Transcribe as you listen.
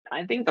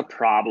I think the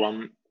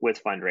problem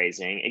with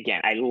fundraising,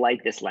 again, I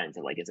like this lens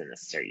of like, is it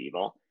necessary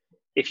evil?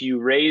 If you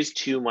raise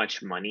too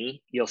much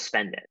money, you'll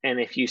spend it. And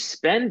if you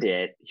spend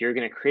it, you're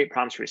going to create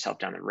problems for yourself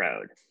down the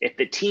road. If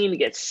the team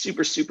gets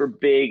super, super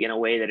big in a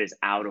way that is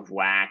out of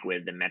whack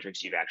with the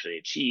metrics you've actually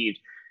achieved,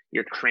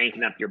 you're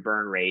cranking up your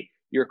burn rate.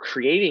 You're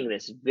creating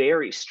this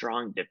very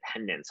strong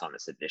dependence on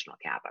this additional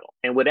capital.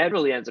 And what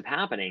really ends up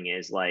happening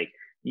is like,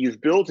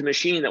 you've built a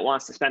machine that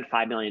wants to spend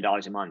 $5 million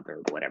a month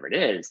or whatever it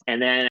is. And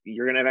then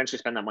you're going to eventually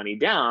spend that money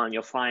down.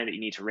 You'll find that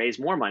you need to raise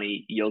more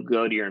money. You'll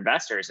go to your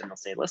investors and they'll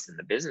say, listen,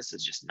 the business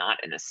is just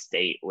not in a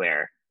state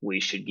where we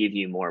should give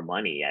you more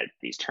money at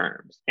these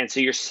terms. And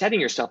so you're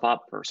setting yourself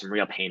up for some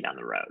real pain down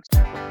the road.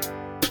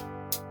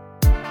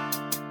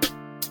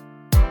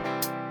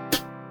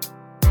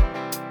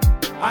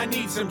 I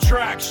need some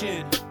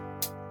traction.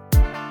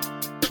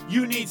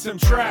 You need some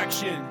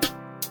traction.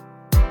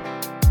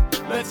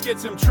 Let's get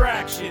some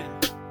traction.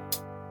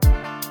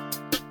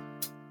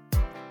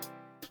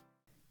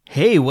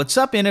 Hey, what's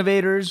up,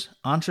 innovators,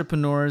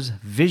 entrepreneurs,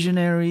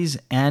 visionaries,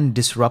 and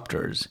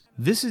disruptors?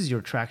 This is your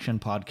Traction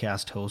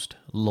Podcast host,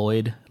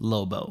 Lloyd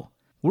Lobo.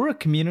 We're a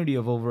community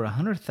of over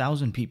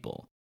 100,000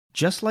 people,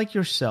 just like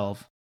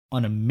yourself,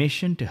 on a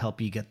mission to help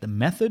you get the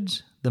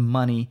methods, the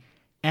money,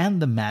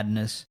 and the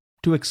madness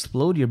to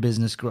explode your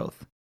business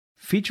growth.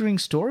 Featuring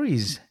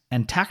stories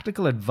and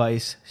tactical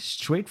advice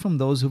straight from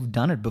those who've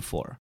done it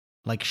before,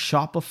 like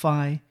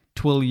Shopify,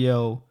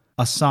 Twilio,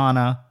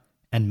 Asana,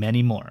 and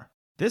many more.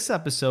 This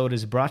episode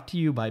is brought to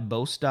you by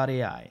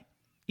Boast.ai.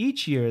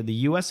 Each year, the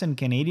US and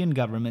Canadian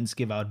governments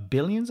give out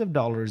billions of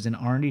dollars in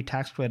R&D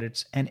tax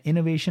credits and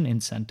innovation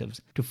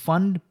incentives to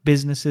fund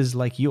businesses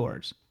like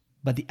yours.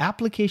 But the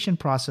application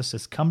process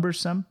is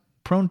cumbersome,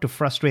 prone to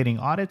frustrating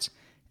audits,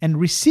 and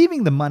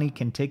receiving the money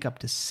can take up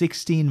to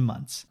 16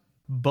 months.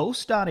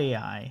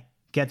 Boast.ai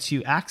gets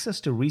you access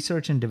to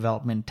research and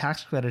development,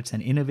 tax credits,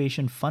 and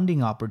innovation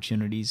funding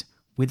opportunities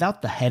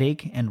without the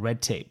headache and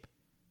red tape.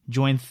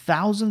 Join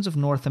thousands of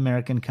North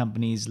American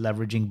companies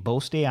leveraging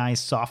Boast.ai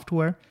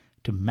software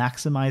to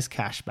maximize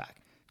cashback.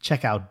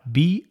 Check out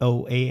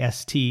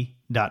boast.ai.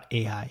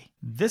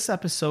 This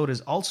episode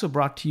is also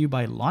brought to you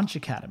by Launch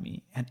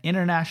Academy, an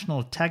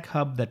international tech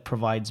hub that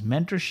provides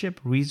mentorship,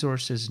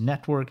 resources,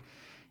 network,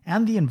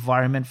 and the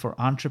environment for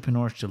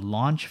entrepreneurs to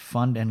launch,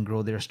 fund, and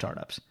grow their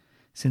startups.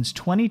 Since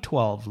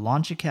 2012,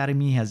 Launch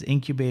Academy has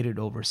incubated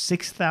over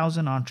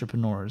 6,000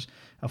 entrepreneurs,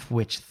 of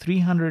which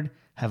 300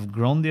 have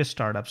grown their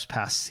startups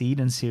past seed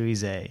and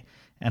Series A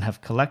and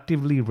have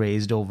collectively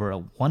raised over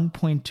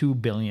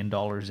 $1.2 billion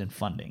in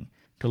funding.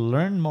 To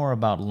learn more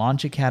about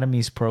Launch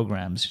Academy's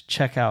programs,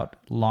 check out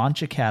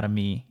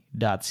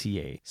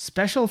launchacademy.ca.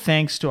 Special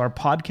thanks to our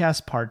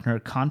podcast partner,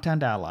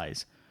 Content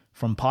Allies.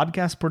 From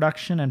podcast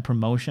production and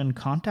promotion,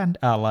 Content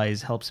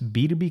Allies helps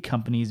B2B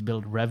companies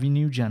build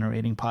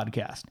revenue-generating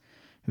podcasts.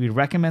 We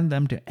recommend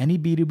them to any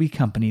B2B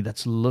company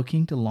that's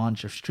looking to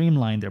launch or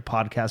streamline their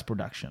podcast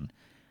production.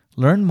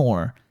 Learn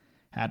more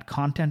at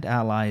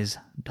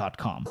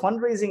contentallies.com.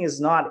 Fundraising is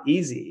not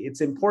easy.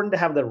 It's important to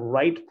have the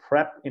right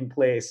prep in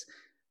place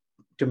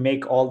to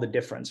make all the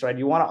difference, right?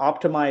 You want to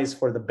optimize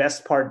for the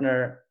best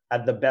partner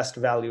at the best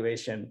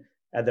valuation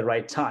at the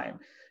right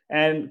time.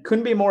 And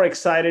couldn't be more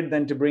excited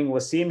than to bring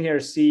Waseem here,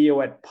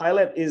 CEO at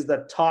Pilot, is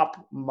the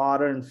top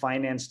modern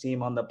finance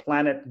team on the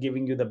planet,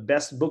 giving you the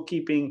best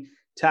bookkeeping,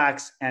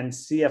 tax, and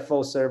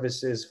CFO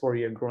services for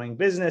your growing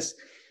business.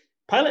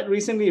 Pilot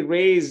recently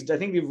raised, I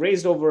think you've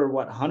raised over,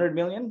 100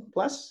 million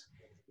plus?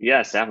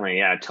 Yes, definitely.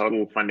 Yeah.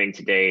 Total funding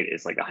to date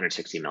is like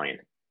 160 million.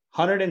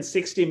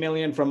 160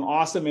 million from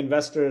awesome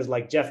investors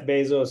like Jeff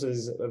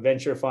Bezos'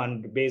 venture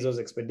fund, Bezos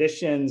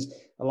Expeditions,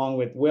 along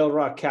with Whale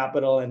Rock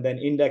Capital, and then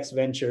Index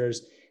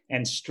Ventures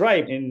and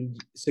Stripe in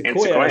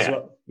Sequoia as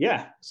well.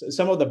 Yeah. So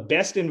some of the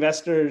best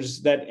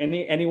investors that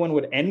anyone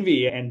would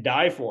envy and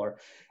die for,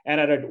 and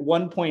at a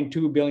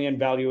 1.2 billion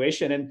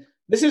valuation. And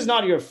this is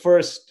not your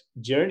first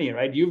journey,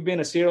 right? You've been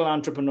a serial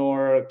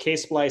entrepreneur,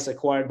 K-Splice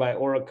acquired by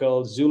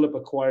Oracle, Zulip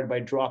acquired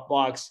by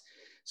Dropbox.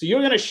 So you're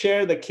going to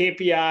share the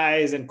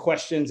KPIs and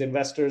questions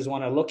investors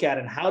want to look at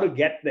and how to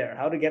get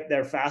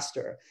there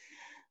faster.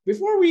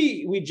 Before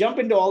we jump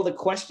into all the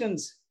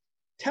questions,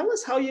 tell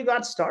us how you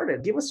got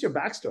started. Give us your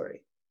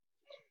backstory.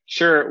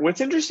 Sure.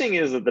 What's interesting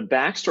is that the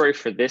backstory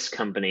for this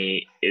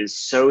company is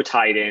so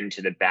tied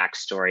into the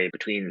backstory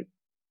between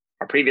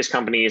our previous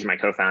companies, my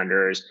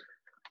co-founders,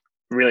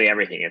 really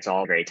everything. It's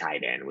all very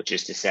tied in, which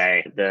is to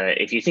say,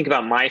 if you think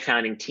about my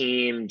founding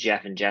team,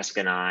 Jeff and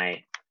Jessica and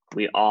I,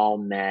 we all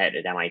met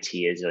at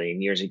MIT a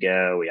zillion years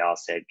ago. We all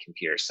said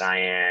computer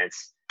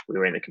science. We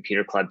were in the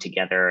computer club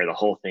together. The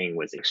whole thing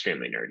was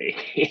extremely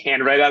nerdy.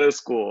 And right out of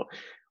school,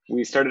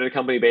 we started a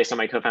company based on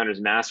my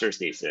co-founder's master's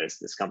thesis,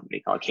 this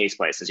company called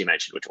K-Splice, as you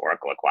mentioned, which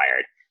Oracle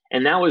acquired.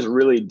 And that was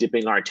really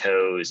dipping our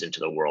toes into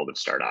the world of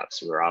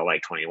startups. We were all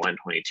like 21,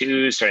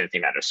 22, starting to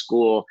think out of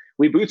school.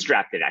 We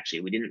bootstrapped it,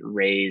 actually. We didn't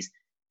raise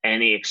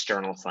any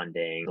external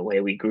funding. The way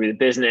we grew the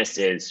business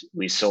is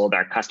we sold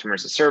our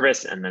customers a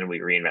service and then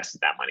we reinvested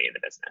that money in the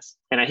business.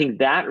 And I think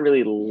that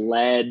really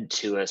led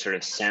to a sort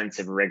of sense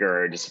of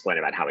rigor or discipline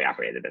about how we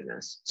operated the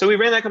business. So we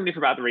ran that company for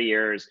about 3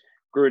 years,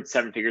 grew at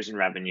 7 figures in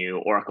revenue.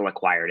 Oracle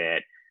acquired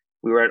it.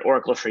 We were at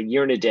Oracle for a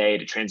year and a day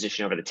to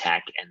transition over to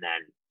tech and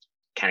then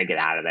kind of get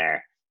out of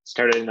there.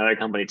 Started another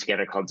company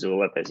together called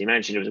Zulip. As you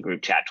mentioned, it was a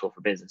group chat tool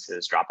for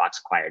businesses. Dropbox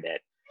acquired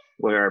it.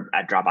 We were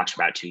at Dropbox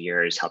for about 2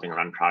 years, helping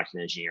run product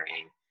and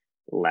engineering.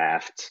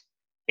 Left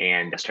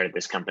and started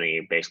this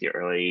company basically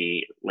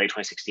late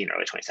 2016,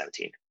 early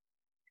 2017.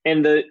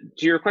 And to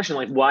your question,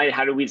 like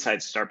how did we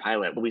decide to start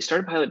Pilot? Well, we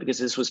started Pilot because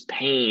this was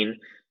pain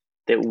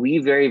that we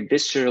very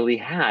viscerally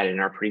had in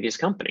our previous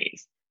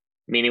companies.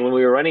 Meaning when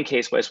we were running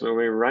CaseWest, when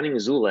we were running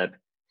Zulip,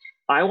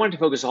 I wanted to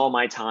focus all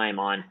my time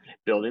on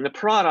building the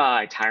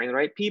product, hiring the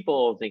right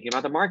people, thinking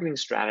about the marketing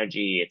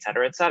strategy, et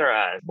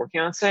cetera,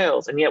 working on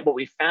sales. And yet what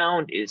we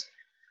found is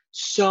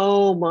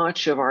so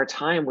much of our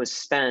time was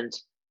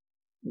spent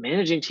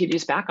managing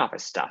tedious back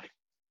office stuff,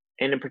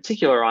 and in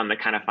particular on the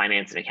kind of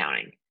finance and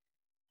accounting.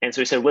 And so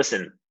we said,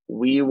 listen,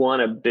 we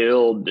want to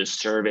build the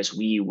service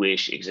we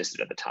wish existed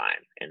at the time.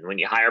 And when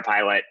you hire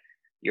Pilot,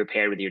 you're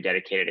paired with your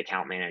dedicated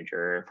account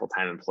manager,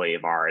 full-time employee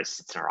of ours,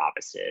 sits in our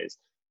offices,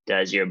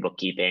 does your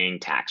bookkeeping,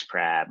 tax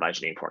prep,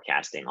 budgeting,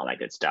 forecasting, all that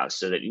good stuff,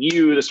 so that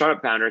you, the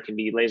startup founder, can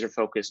be laser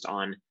focused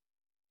on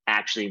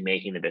actually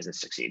making the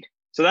business succeed.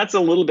 So that's a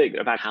little bit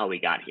about how we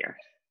got here.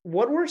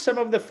 What were some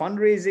of the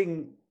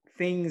fundraising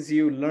things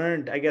you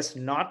learned, I guess,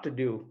 not to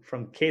do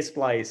from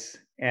CaseSplice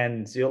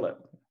and Zulip?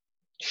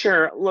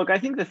 Sure. Look, I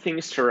think the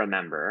things to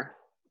remember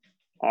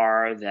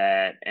are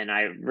that, and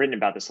I've written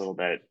about this a little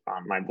bit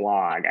on my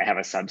blog, I have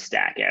a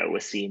Substack at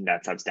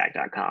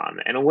waseem.substack.com.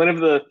 And one of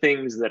the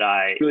things that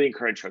I really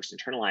encourage folks to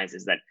internalize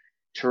is that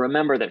to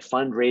remember that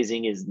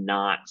fundraising is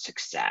not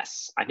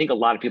success. I think a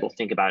lot of people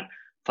think about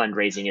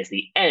fundraising as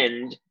the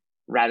end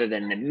rather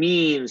than the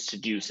means to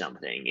do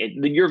something.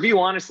 Your view,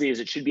 honestly, is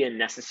it should be a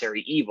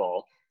necessary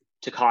evil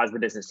to cause the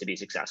business to be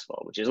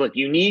successful, which is, look,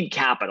 you need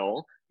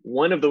capital.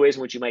 One of the ways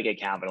in which you might get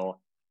capital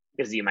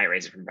is that you might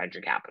raise it from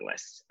venture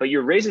capitalists, but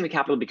you're raising the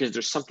capital because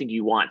there's something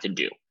you want to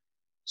do.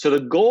 So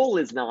the goal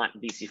is not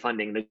VC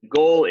funding. The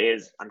goal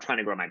is I'm trying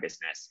to grow my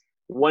business.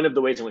 One of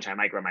the ways in which I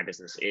might grow my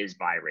business is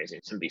by raising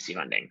some VC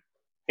funding.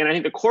 And I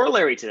think the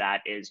corollary to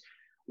that is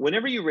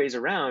whenever you raise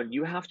a round,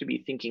 you have to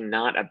be thinking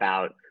not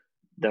about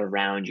the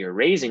round you're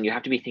raising, you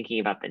have to be thinking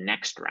about the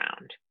next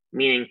round.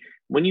 Meaning,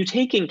 when you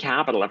take in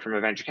capital from a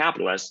venture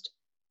capitalist,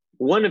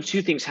 one of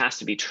two things has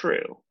to be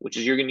true, which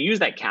is you're going to use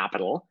that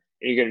capital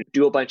and you're going to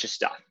do a bunch of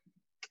stuff.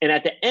 And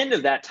at the end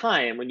of that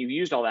time, when you've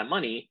used all that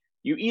money,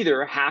 you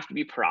either have to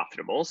be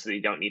profitable so that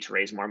you don't need to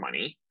raise more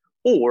money,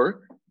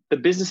 or the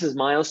business's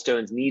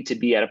milestones need to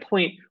be at a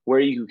point where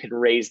you can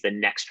raise the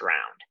next round.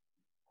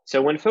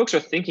 So when folks are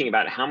thinking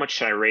about how much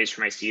should I raise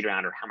for my seed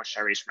round or how much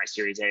should I raise for my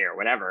Series A or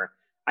whatever,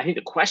 I think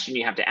the question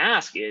you have to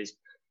ask is,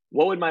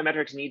 what would my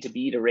metrics need to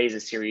be to raise a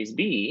Series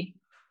B?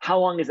 How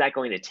long is that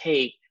going to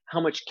take? How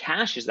much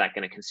cash is that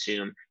going to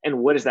consume? And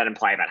what does that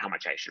imply about how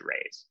much I should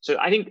raise? So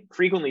I think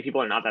frequently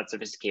people are not that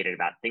sophisticated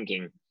about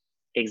thinking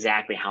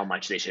exactly how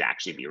much they should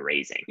actually be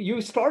raising.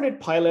 You started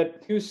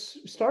Pilot, you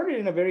started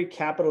in a very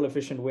capital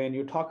efficient way, and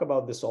you talk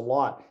about this a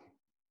lot.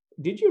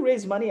 Did you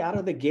raise money out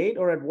of the gate,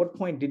 or at what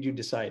point did you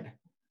decide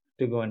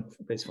to go and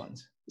raise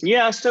funds?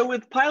 Yeah, so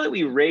with Pilot,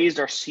 we raised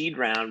our seed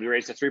round. We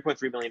raised a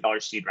 $3.3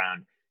 million seed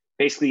round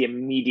basically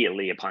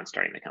immediately upon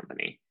starting the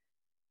company.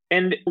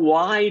 And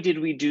why did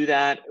we do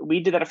that? We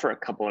did that for a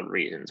couple of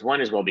reasons.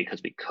 One is, well,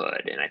 because we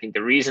could. And I think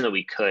the reason that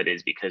we could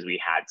is because we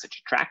had such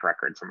a track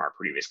record from our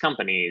previous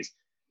companies.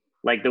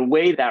 Like the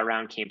way that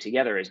round came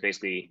together is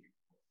basically,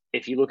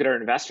 if you look at our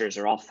investors,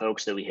 they're all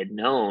folks that we had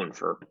known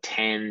for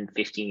 10,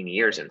 15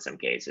 years in some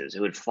cases,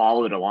 who had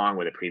followed along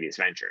with the previous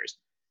ventures.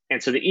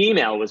 And so the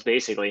email was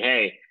basically,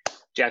 hey,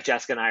 Jeff,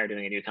 Jessica, and I are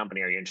doing a new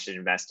company. Are you interested in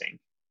investing?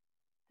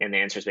 And the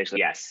answer is basically,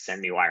 yes,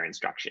 send me wire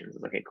instructions.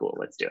 Okay, cool,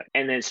 let's do it.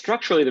 And then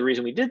structurally, the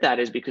reason we did that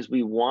is because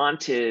we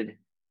wanted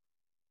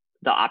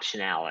the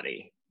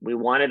optionality. We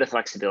wanted the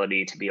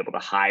flexibility to be able to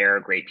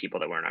hire great people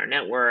that were in our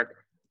network.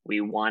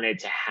 We wanted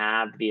to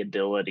have the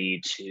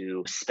ability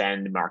to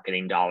spend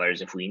marketing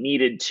dollars if we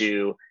needed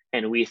to.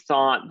 And we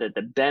thought that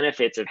the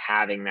benefits of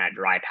having that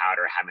dry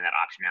powder, having that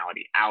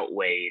optionality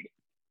outweighed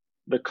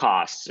the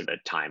costs of the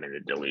time and the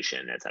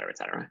dilution, et cetera, et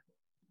cetera.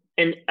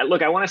 And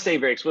look, I want to say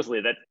very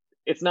explicitly that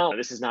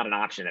this is not an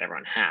option that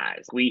everyone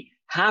has. We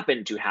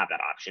happen to have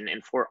that option.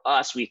 And for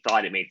us, we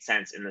thought it made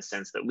sense in the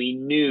sense that we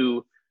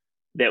knew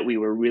that we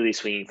were really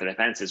swinging for the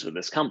fences with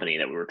this company,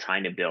 that we were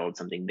trying to build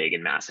something big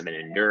and massive and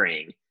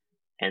enduring,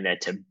 and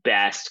that to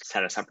best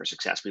set us up for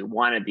success, we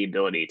wanted the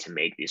ability to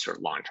make these sort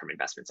of long-term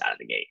investments out of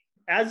the gate.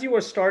 As you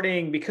were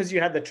starting, because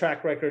you had the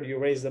track record, you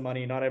raised the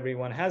money, not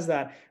everyone has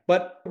that.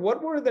 But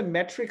what were the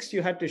metrics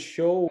you had to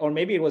show? Or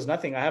maybe it was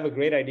nothing. I have a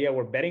great idea.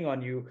 We're betting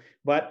on you.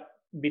 But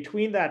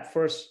between that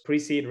first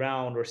pre-seed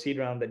round or seed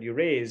round that you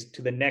raised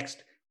to the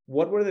next,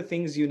 what were the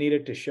things you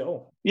needed to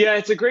show? Yeah,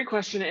 it's a great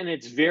question. And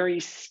it's very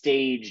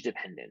stage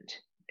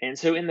dependent. And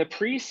so in the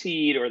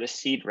pre-seed or the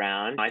seed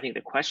round, I think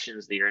the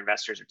questions that your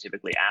investors are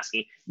typically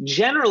asking,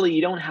 generally,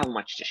 you don't have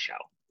much to show.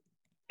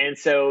 And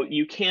so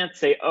you can't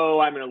say, oh,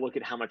 I'm going to look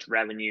at how much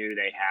revenue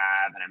they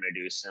have, and I'm going to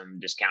do some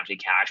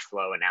discounted cash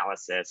flow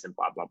analysis and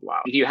blah, blah,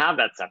 blah. If you have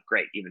that stuff,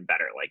 great, even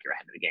better, like you're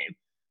ahead of the game.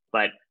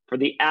 But for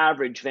the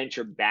average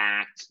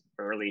venture-backed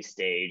early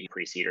stage,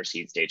 pre-seed or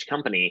seed stage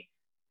company,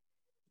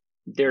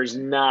 there's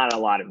not a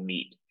lot of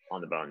meat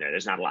on the bone there.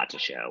 There's not a lot to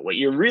show. What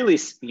you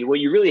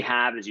really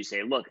have is you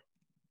say, look,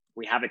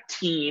 we have a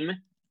team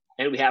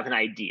and we have an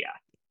idea.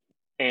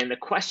 And the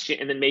question,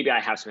 and then maybe I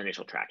have some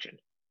initial traction.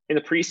 In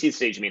the pre-seed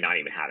stage, you may not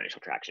even have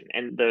initial traction.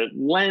 And the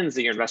lens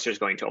that your investor is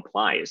going to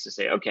apply is to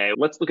say, okay,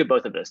 let's look at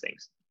both of those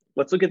things.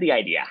 Let's look at the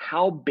idea.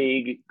 How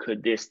big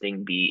could this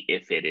thing be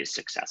if it is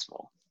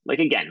successful? Like,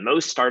 again,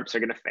 most startups are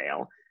going to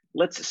fail.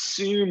 Let's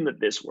assume that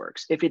this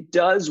works. If it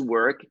does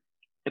work,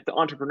 if the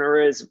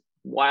entrepreneur is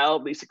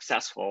wildly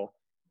successful,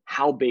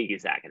 how big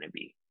is that going to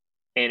be?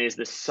 And is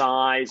the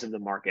size of the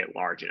market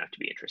large enough to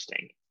be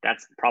interesting?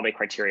 That's probably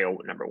criteria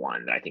number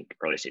one that I think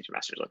early stage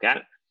investors look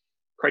at.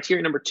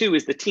 Criteria number two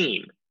is the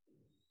team.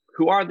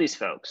 Who are these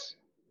folks?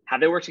 Have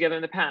they worked together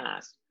in the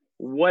past?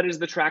 What is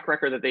the track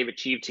record that they've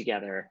achieved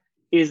together?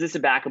 Is this a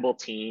backable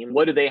team?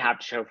 What do they have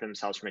to show for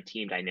themselves from a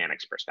team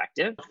dynamics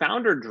perspective?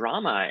 Founder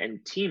drama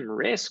and team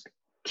risk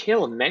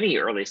kill many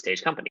early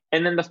stage companies.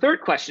 And then the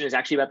third question is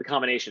actually about the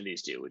combination of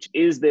these two, which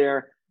is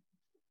their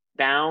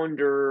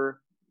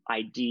founder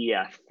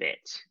idea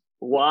fit?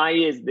 Why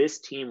is this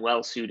team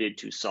well suited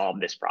to solve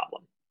this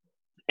problem?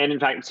 And in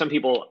fact, some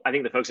people, I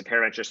think the folks at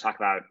Paraventures talk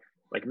about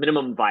like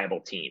minimum viable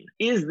team.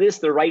 Is this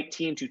the right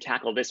team to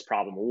tackle this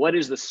problem? What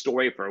is the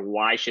story for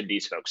why should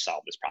these folks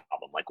solve this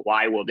problem? Like,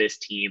 why will this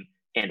team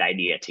and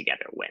idea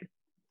together win?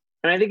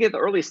 And I think at the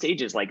early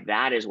stages, like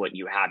that is what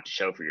you have to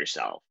show for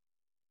yourself.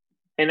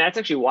 And that's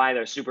actually why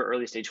the super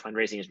early stage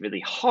fundraising is really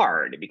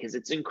hard, because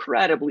it's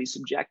incredibly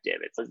subjective.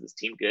 It's, is this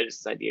team good? Is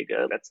this idea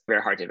good? That's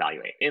very hard to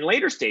evaluate. In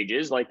later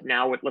stages, like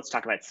now, let's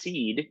talk about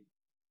seed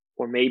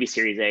or maybe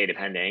Series A,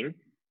 depending.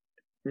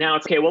 Now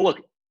it's okay, well,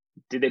 look,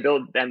 did they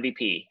build the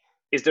MVP?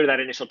 Is there that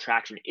initial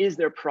traction? Is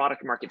there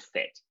product market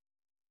fit?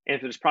 And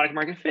if there's product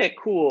market fit,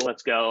 cool,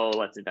 let's go,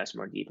 let's invest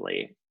more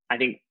deeply. I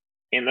think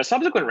in the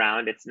subsequent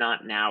round, it's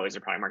not now, is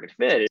there product market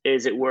fit?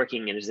 Is it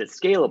working and is it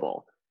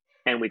scalable?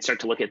 And we'd start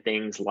to look at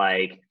things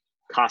like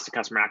cost of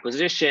customer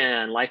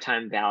acquisition,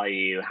 lifetime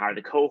value, how are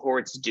the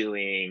cohorts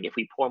doing? If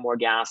we pour more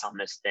gas on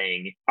this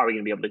thing, are we going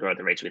to be able to grow at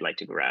the rates we'd like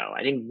to grow?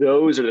 I think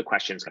those are the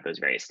questions at those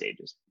various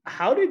stages.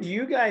 How did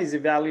you guys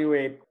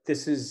evaluate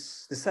this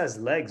has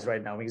legs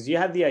right now? Because you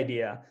had the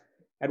idea.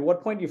 At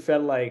what point you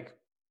felt like,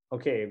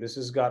 okay, this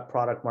has got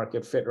product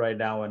market fit right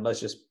now, and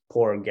let's just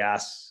pour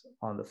gas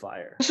on the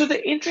fire? So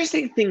the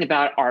interesting thing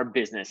about our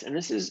business, and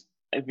this is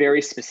very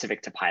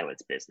specific to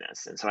Pilot's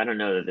business, and so I don't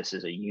know that this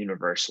is a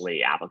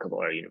universally applicable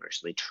or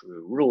universally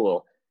true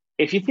rule.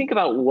 If you think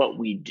about what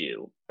we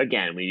do,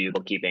 again, we do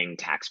bookkeeping,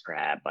 tax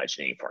prep,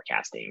 budgeting,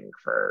 forecasting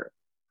for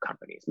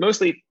companies,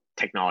 mostly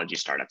technology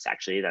startups,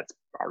 actually. That's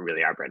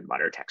really our bread and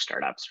butter, tech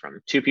startups,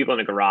 from 2 people in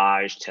a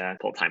garage to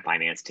full-time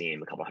finance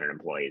team, a couple hundred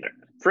employees.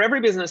 For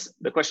every business,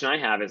 the question I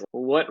have is,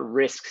 what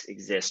risks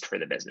exist for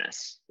the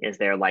business? Is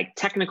there like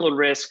technical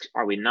risk?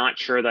 Are we not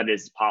sure that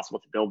it's possible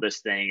to build this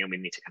thing and we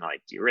need to kind of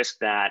like de-risk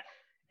that?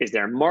 Is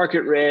there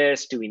market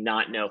risk? Do we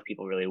not know if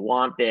people really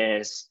want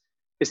this?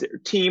 Is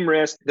there team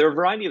risk? There are a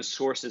variety of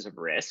sources of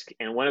risk.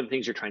 And one of the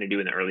things you're trying to do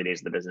in the early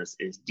days of the business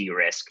is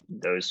de-risk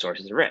those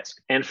sources of risk.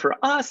 And for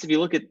us, if you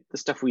look at the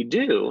stuff we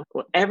do,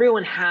 well,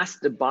 everyone has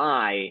to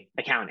buy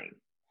accounting.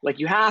 Like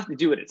you have to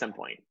do it at some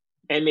point.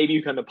 And maybe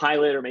you come to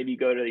Pilot, or maybe you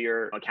go to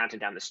your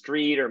accountant down the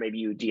street, or maybe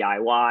you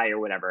DIY or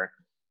whatever.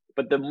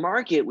 But the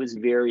market was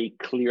very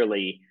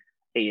clearly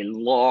a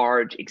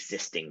large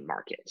existing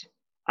market.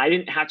 I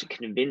didn't have to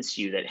convince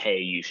you that, hey,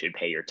 you should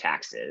pay your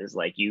taxes.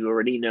 Like you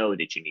already know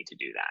that you need to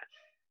do that.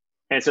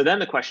 And so then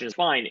the question is,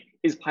 fine,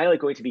 is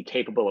Pilot going to be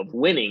capable of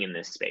winning in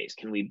this space?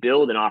 Can we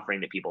build an offering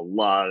that people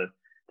love,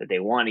 that they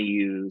want to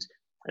use,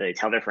 that they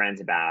tell their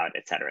friends about,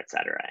 et cetera, et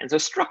cetera? And so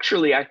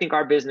structurally, I think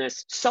our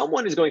business,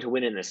 someone is going to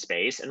win in this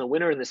space, and the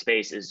winner in this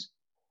space it's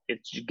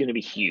going to be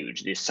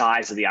huge. The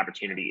size of the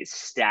opportunity is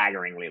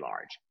staggeringly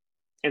large.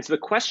 And so the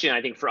question,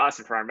 I think, for us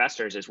and for our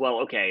investors is,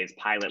 well, okay, is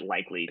Pilot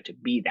likely to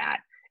be that?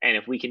 And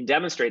if we can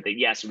demonstrate that,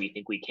 yes, we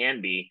think we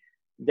can be,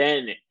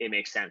 then it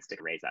makes sense to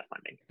raise that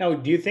funding. Now,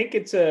 do you think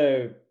it's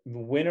a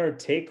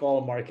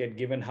winner-take-all market,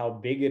 given how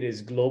big it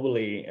is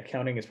globally?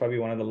 Accounting is probably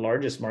one of the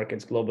largest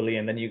markets globally,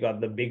 and then you got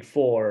the big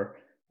four,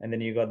 and then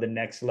you got the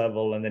next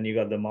level, and then you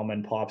got the mom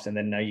and pops, and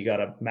then now you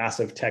got a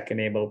massive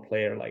tech-enabled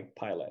player like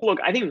Pilot. Look,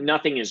 I think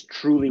nothing is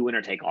truly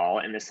winner-take-all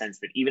in the sense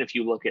that even if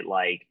you look at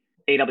like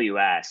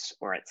AWS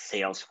or at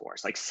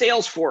Salesforce, like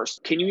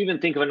Salesforce, can you even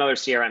think of another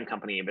CRM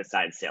company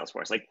besides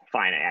Salesforce? Like,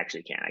 fine, I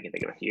actually can. I can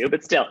think of a few,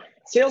 but still,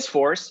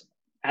 Salesforce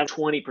has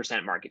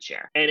 20% market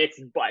share. And it's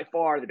by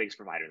far the biggest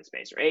provider in the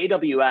space. Or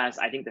AWS,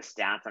 I think the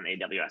stats on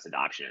AWS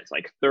adoption is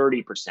like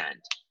 30%.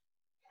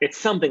 It's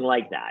something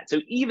like that. So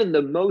even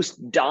the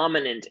most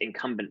dominant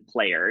incumbent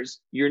players,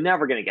 you're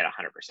never going to get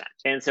 100%.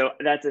 And so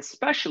that's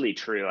especially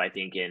true, I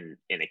think, in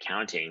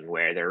accounting,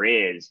 where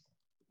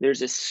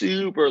there's a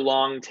super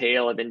long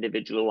tail of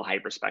individual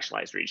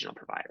hyper-specialized regional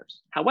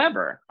providers.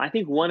 However, I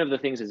think one of the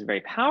things that's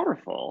very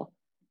powerful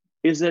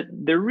is that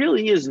there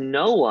really is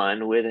no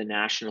one with a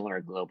national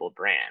or global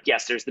brand.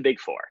 Yes, there's the big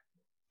four.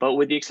 But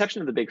with the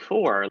exception of the big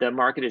four, the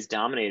market is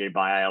dominated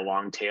by a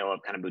long tail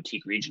of kind of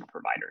boutique regional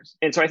providers.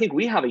 And so I think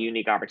we have a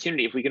unique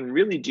opportunity. If we can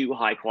really do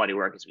high quality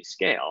work as we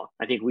scale,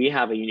 I think we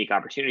have a unique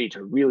opportunity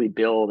to really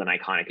build an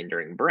iconic,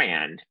 enduring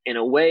brand in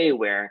a way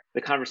where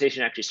the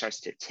conversation actually starts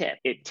to tip.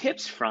 It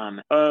tips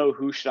from, oh,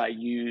 who should I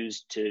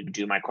use to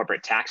do my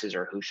corporate taxes,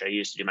 or who should I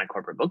use to do my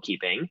corporate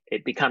bookkeeping?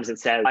 It becomes, it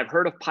says, I've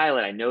heard of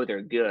Pilot. I know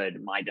they're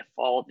good. My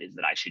default is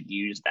that I should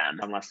use them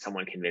unless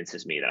someone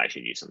convinces me that I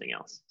should use something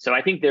else. So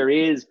I think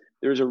there's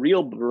a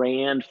real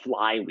brand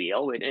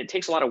flywheel, and it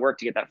takes a lot of work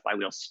to get that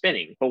flywheel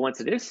spinning. But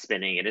once it is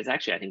spinning, it is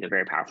actually, I think, a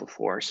very powerful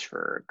force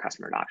for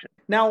customer adoption.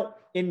 Now,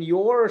 in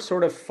your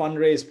sort of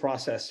fundraise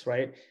process,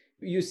 right,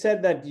 you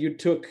said that you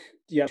took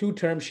 2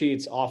 term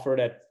sheets offered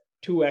at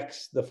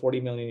 2x the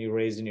 40 million you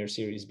raised in your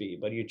Series B,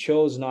 but you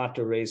chose not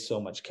to raise so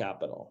much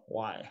capital.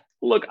 Why?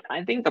 Look,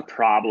 I think the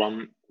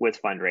problem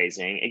with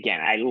fundraising, again,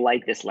 I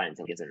like this lens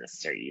of isn't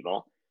necessary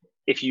evil.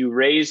 If you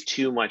raise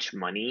too much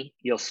money,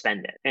 you'll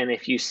spend it. And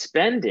if you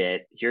spend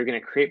it, you're going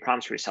to create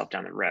problems for yourself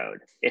down the road.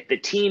 If the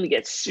team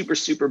gets super,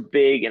 super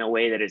big in a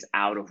way that is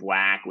out of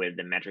whack with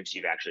the metrics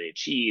you've actually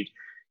achieved,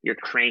 you're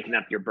cranking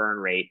up your burn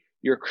rate.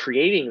 You're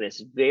creating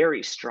this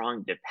very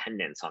strong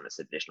dependence on this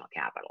additional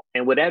capital.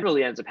 And what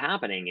really ends up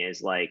happening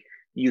is, like,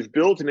 you've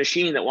built a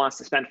machine that wants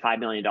to spend $5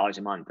 million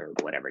a month or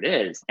whatever it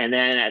is. And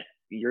then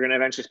you're going to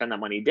eventually spend that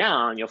money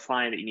down. You'll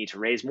find that you need to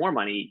raise more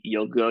money.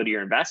 You'll go to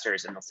your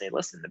investors and they'll say,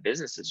 listen, the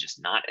business is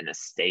just not in a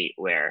state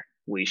where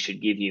we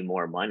should give you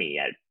more money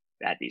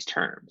at these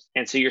terms.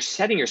 And so you're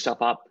setting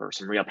yourself up for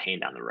some real pain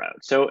down the road.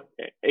 So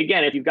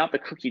again, if you've got the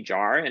cookie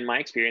jar, and my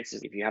experience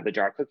is if you have the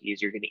jar of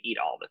cookies, you're going to eat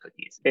all the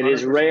cookies. It 100%.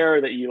 Is rare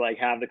that you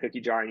have the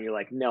cookie jar and you're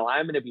like, no,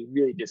 I'm going to be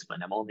really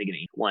disciplined. I'm only going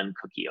to eat 1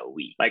 cookie a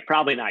week.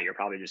 Probably not. You're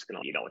probably just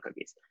going to eat all the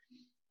cookies.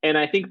 And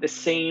I think the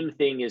same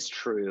thing is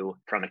true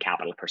from a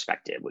capital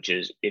perspective, which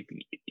is if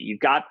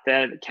you've got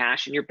the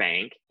cash in your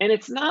bank, and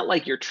it's not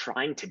like you're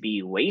trying to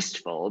be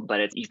wasteful, but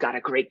you've got a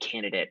great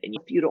candidate, and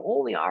if you'd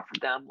only offered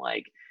them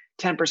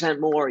 10%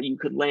 more, you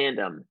could land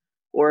them.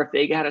 Or if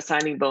they got a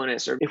signing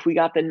bonus, or if we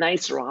got the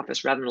nicer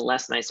office rather than the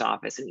less nice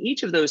office. And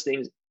each of those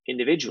things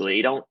individually,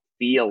 you don't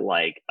feel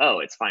like, oh,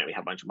 it's fine, we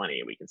have a bunch of money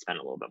and we can spend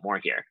a little bit more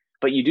here.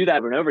 But you do that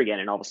over and over again,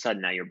 and all of a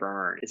sudden now your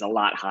burn is a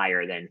lot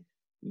higher than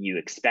you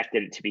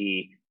expected it to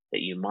be,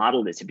 that you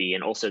modeled it to be,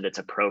 and also that's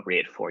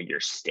appropriate for your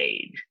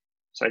stage.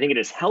 So I think it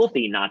is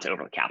healthy not to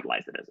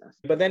overcapitalize the business.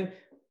 But then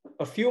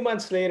a few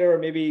months later,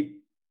 maybe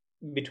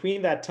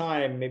between that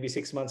time, maybe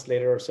 6 months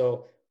later or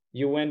so,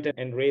 you went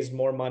and raised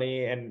more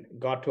money and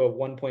got to a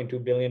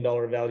 $1.2 billion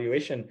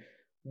valuation.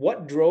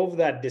 What drove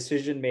that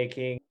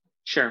decision-making?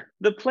 Sure.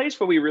 The place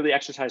where we really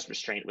exercised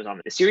restraint was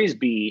on the Series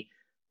B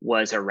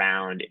was a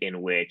round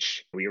in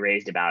which we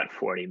raised about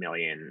 40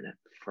 million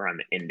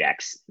from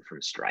Index,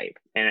 from Stripe.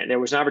 And there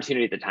was an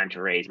opportunity at the time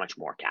to raise much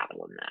more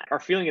capital than that. Our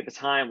feeling at the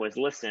time was,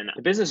 listen,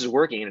 the business is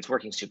working and it's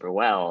working super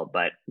well,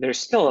 but there's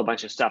still a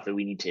bunch of stuff that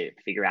we need to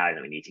figure out and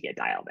that we need to get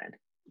dialed in.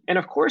 And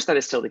of course, that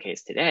is still the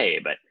case today.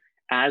 But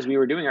as we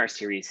were doing our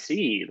Series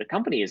C, the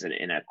company is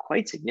in a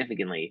quite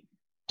significantly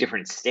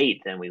different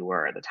state than we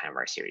were at the time of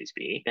our Series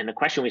B. And the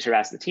question we sort of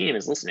asked the team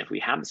is, listen, if we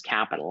have this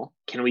capital,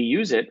 can we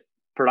use it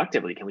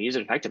productively? Can we use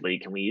it effectively?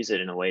 Can we use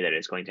it in a way that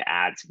is going to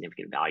add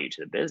significant value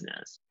to the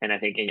business? And I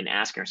think in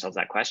asking ourselves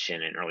that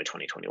question in early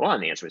 2021,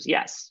 the answer was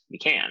yes, we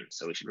can.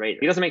 So we should raise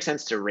it. It doesn't make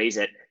sense to raise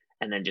it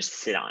and then just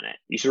sit on it.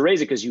 You should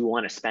raise it because you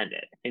want to spend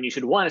it. And you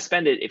should want to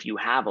spend it if you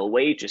have a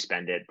way to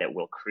spend it that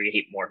will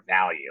create more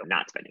value,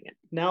 not spending it.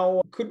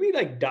 Now, could we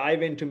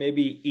dive into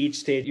maybe each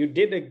stage? You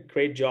did a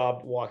great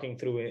job walking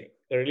through it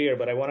earlier,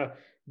 but I want to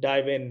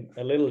dive in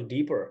a little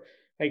deeper.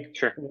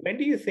 Sure. When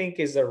do you think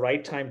is the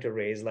right time to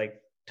raise?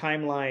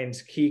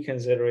 Timelines, key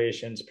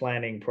considerations,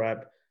 planning,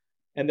 prep.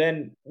 And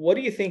then what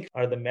do you think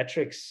are the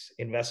metrics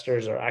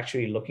investors are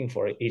actually looking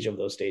for at each of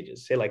those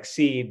stages? Say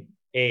seed,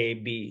 A,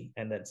 B,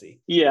 and then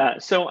C. Yeah.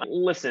 So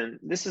listen,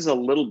 this is a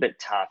little bit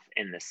tough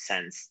in the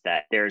sense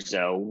that there's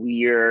a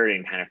weird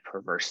and kind of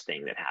perverse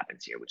thing that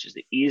happens here, which is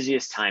the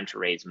easiest time to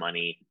raise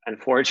money,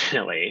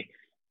 unfortunately,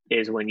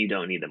 is when you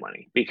don't need the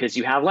money because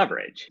you have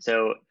leverage.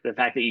 So the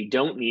fact that you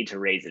don't need to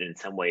raise it in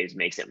some ways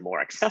makes it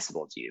more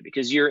accessible to you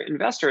because your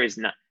investor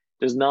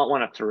does not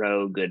want to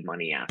throw good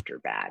money after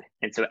bad.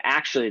 And so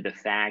actually the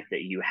fact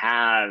that you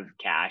have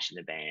cash in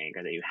the bank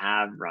or that you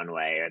have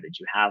runway or that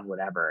you have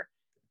whatever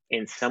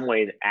in some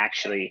ways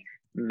actually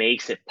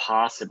makes it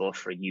possible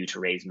for you to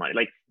raise money.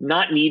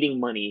 Not needing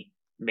money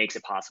makes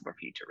it possible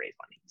for you to raise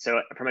money.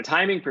 So from a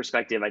timing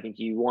perspective, I think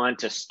you want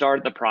to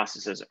start the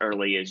process as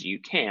early as you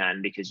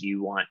can because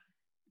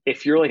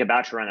if you're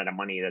about to run out of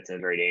money, that's a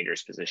very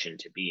dangerous position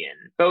to be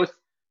in, both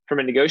from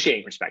a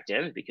negotiating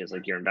perspective, because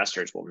like your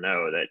investors will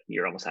know that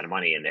you're almost out of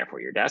money and therefore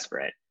you're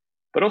desperate.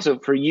 But also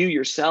for you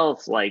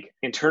yourself, like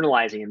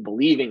internalizing and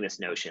believing this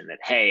notion that,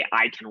 hey,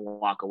 I can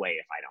walk away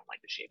if I don't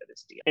like the shape of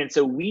this deal. And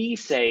so we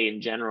say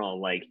in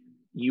general, like,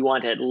 you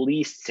want at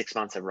least 6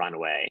 months of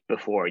runway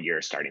before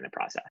you're starting the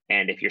process.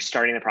 And if you're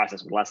starting the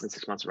process with less than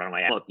 6 months of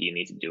runway, look, you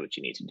need to do what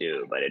you need to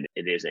do, but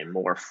it is a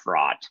more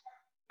fraught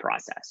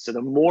process. So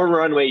the more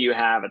runway you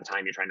have at the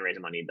time you're trying to raise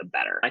money, the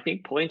better. I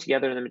think pulling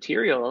together the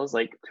materials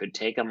like could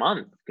take a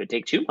month, could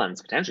take 2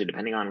 months, potentially,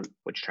 depending on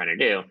what you're trying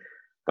to do.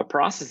 The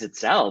process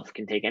itself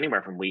can take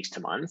anywhere from weeks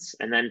to months.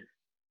 And then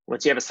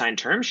once you have a signed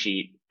term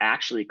sheet,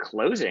 actually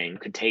closing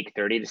could take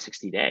 30 to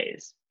 60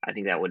 days. I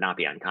think that would not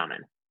be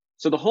uncommon.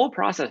 So the whole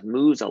process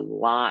moves a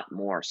lot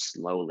more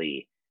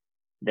slowly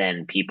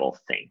than people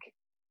think.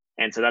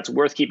 And so that's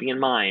worth keeping in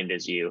mind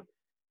as you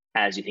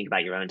think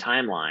about your own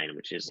timeline,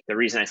 which is the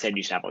reason I said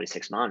you should have at least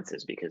 6 months,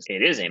 is because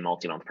it is a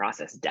multi-month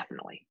process,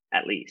 definitely,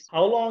 at least.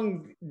 How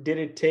long did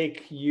it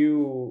take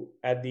you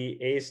at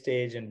the A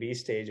stage and B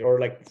stage, or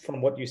like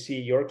from what you see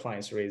your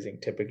clients raising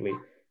typically,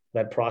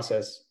 that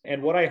process?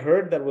 And what I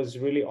heard that was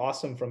really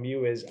awesome from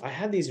you is I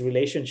had these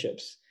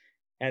relationships,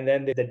 and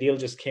then the deal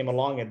just came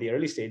along at the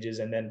early stages,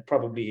 and then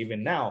probably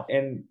even now.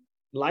 And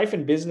life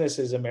in business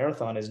is a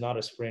marathon, is not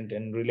a sprint,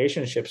 and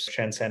relationships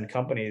transcend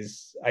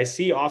companies. I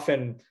see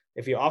often,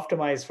 if you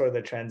optimize for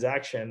the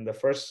transaction, the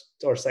first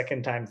or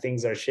second time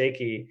things are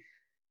shaky,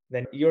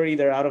 then you're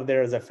either out of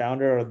there as a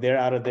founder or they're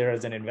out of there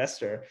as an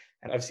investor.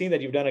 And I've seen that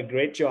you've done a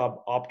great job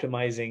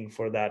optimizing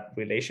for that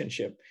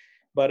relationship.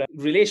 But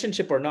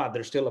relationship or not,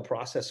 there's still a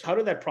process. How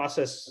did that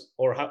process,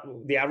 or how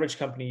the average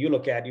company you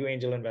look at, you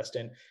angel invest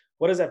in,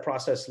 what does that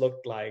process look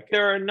like?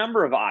 There are a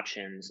number of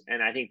options,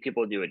 and I think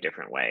people do it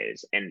different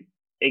ways. And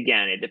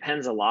again, it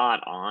depends a lot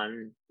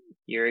on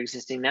your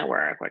existing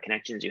network, what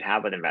connections you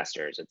have with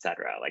investors, et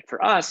cetera. Like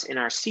for us in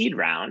our seed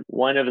round,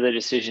 one of the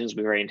decisions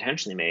we very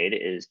intentionally made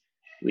is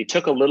we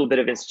took a little bit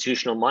of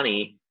institutional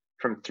money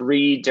from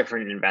 3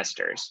 different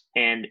investors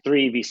and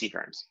 3 VC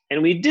firms.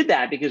 And we did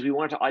that because we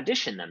wanted to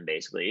audition them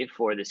basically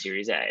for the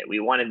Series A. We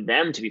wanted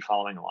them to be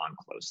following along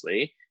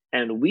closely.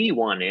 And we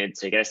wanted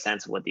to get a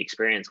sense of what the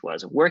experience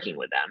was of working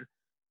with them,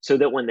 so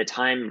that when the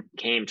time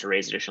came to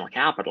raise additional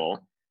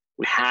capital,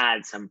 we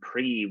had some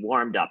pretty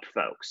warmed up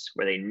folks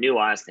where they knew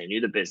us, they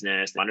knew the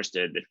business, they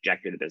understood the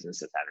trajectory of the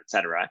business, et cetera, et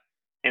cetera.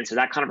 And so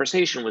that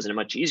conversation was a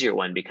much easier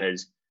one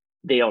because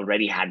they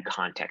already had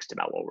context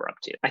about what we're up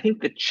to. I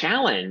think the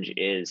challenge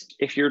is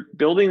if you're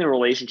building the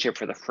relationship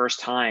for the first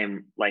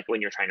time, like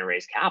when you're trying to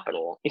raise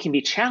capital, it can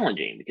be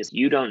challenging because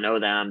you don't know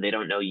them, they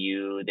don't know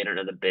you, they don't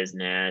know the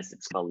business.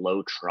 It's a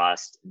low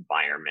trust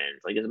environment.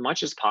 Like as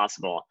much as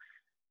possible,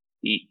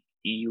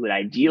 you would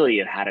ideally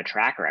have had a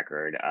track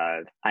record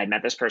of, I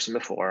met this person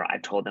before, I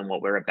told them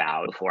what we're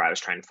about before I was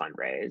trying to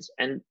fundraise.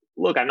 And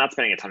look, I'm not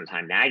spending a ton of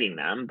time nagging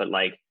them, but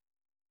like,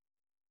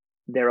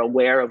 they're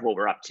aware of what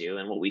we're up to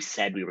and what we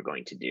said we were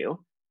going to do.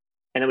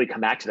 And then we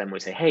come back to them and we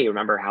say, hey,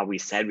 remember how we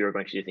said we were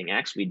going to do thing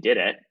X? We did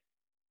it.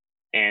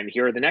 And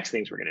here are the next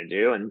things we're going to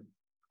do. And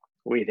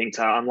we think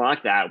to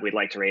unlock that, we'd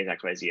like to raise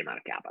XYZ amount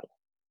of capital.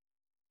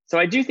 So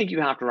I do think you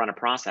have to run a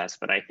process,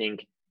 but I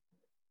think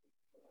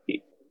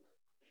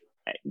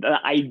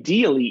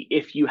ideally,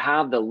 if you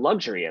have the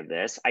luxury of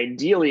this,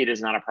 ideally, it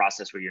is not a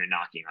process where you're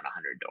knocking on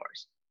 100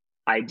 doors.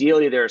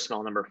 Ideally, there are a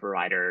small number of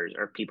providers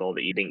or people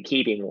that you've been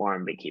keeping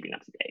warm, been keeping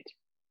up to date.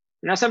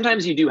 Now,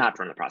 sometimes you do have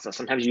to run the process.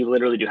 Sometimes you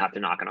literally do have to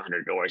knock on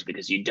 100 doors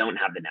because you don't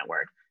have the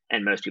network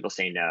and most people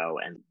say no,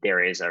 and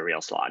there is a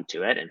real slog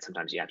to it. And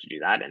sometimes you have to do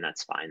that, and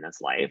that's fine.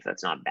 That's life.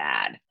 That's not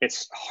bad.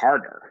 It's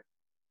harder,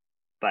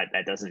 but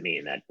that doesn't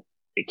mean that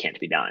it can't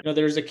be done.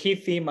 There's a key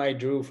theme I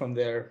drew from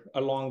there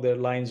along the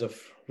lines of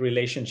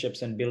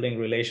relationships and building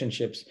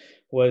relationships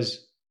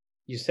was,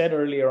 you said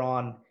earlier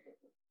on,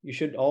 you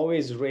should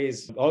always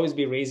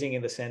be raising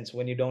in the sense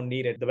when you don't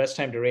need it. The best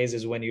time to raise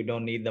is when you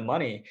don't need the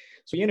money.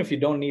 So even if you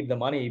don't need the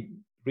money,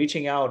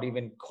 reaching out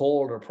even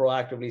cold or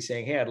proactively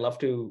saying, hey, I'd love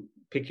to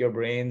pick your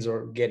brains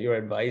or get your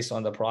advice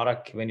on the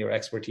product, given your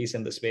expertise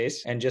in the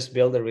space, and just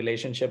build a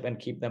relationship and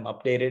keep them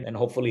updated. And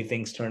hopefully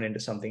things turn into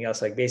something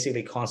else, like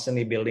basically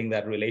constantly building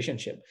that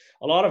relationship.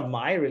 A lot of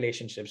my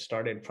relationships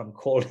started from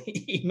cold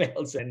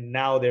emails, and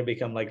now they've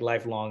become like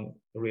lifelong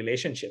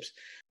relationships.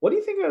 What do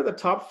you think are the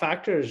top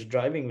factors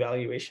driving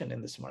valuation in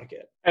this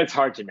market? It's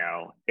hard to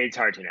know.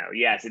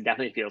 Yes, it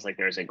definitely feels like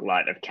there's a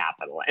glut of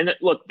capital. And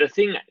look, the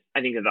thing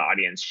I think that the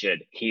audience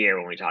should hear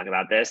when we talk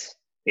about this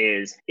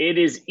is it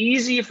is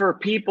easy for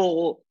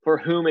people for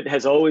whom it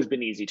has always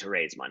been easy to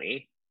raise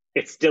money.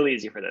 It's still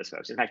easy for those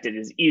folks. In fact, it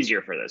is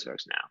easier for those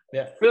folks now.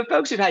 Yeah. For the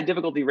folks who've had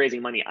difficulty raising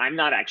money, I'm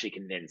not actually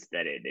convinced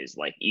that it is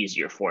like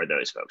easier for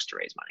those folks to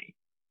raise money.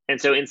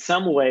 And so in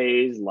some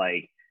ways,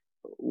 like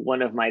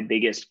one of my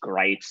biggest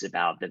gripes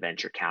about the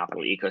venture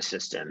capital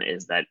ecosystem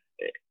is that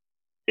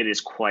it is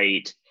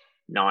quite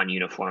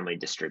non-uniformly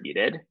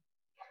distributed.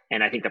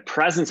 And I think the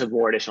presence of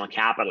more additional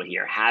capital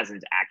here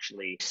hasn't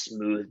actually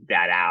smoothed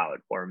that out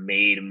or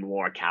made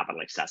more capital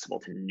accessible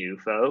to new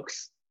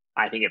folks.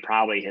 I think it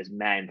probably has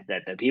meant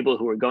that the people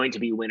who were going to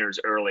be winners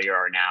earlier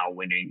are now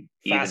winning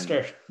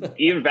faster,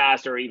 even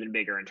faster, even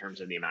bigger in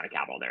terms of the amount of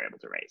capital they're able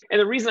to raise. And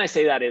the reason I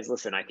say that is,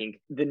 listen, I think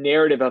the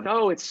narrative of,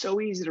 oh, it's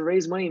so easy to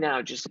raise money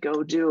now, just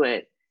go do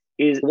it,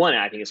 is one,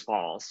 I think is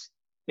false.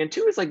 And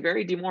two, is like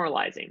very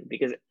demoralizing,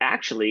 because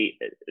actually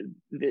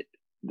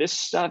this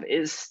stuff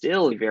is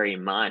still very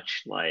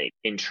much like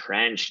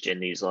entrenched in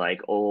these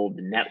like old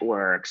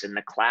networks. And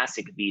the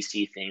classic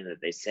VC thing that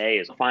they say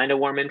is, find a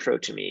warm intro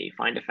to me,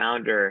 find a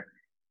founder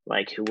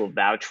like who will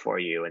vouch for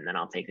you, and then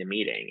I'll take the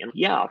meeting. And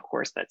yeah, of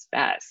course, that's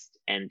best.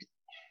 And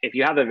if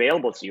you have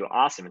available to you,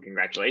 awesome, and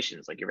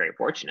congratulations, like you're very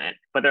fortunate.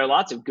 But there are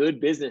lots of good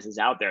businesses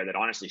out there that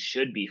honestly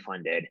should be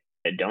funded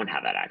that don't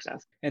have that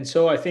access. And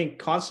so I think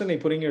constantly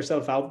putting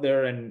yourself out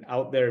there and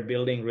out there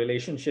building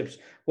relationships.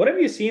 What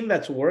have you seen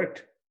that's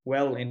worked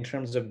well in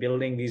terms of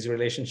building these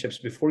relationships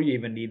before you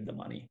even need the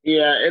money?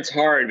 Yeah, it's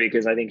hard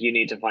because I think you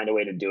need to find a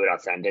way to do it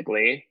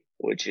authentically,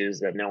 which is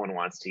that no one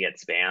wants to get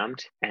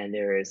spammed. And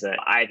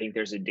I think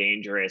there's a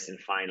dangerous and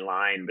fine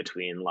line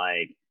between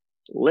like,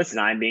 listen,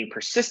 I'm being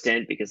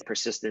persistent because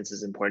persistence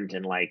is important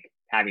in like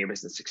having your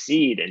business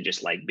succeed, and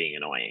just like being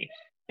annoying.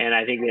 And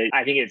I think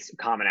it's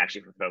common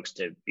actually for folks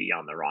to be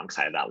on the wrong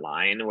side of that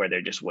line, where they're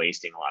just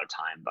wasting a lot of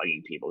time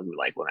bugging people who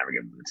like will never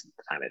give them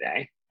the time of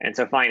day. And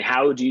so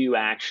how do you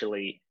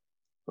actually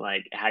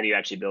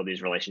build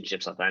these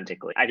relationships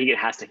authentically? I think it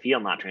has to feel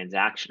not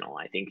transactional.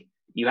 I think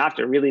you have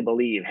to really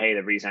believe, hey,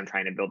 the reason I'm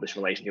trying to build this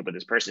relationship with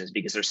this person is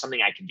because there's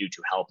something I can do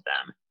to help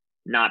them,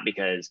 not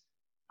because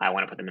I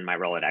want to put them in my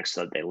Rolodex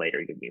so that they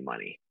later give me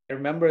money. I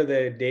remember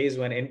the days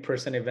when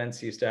in-person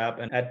events used to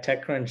happen. At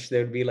TechCrunch,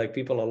 there'd be like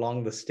people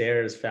along the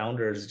stairs,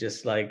 founders,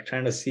 just like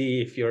trying to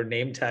see if your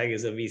name tag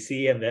is a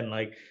VC, and then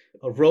like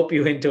rope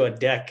you into a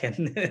deck,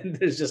 and then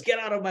there's just, get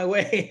out of my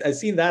way. I've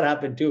seen that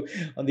happen too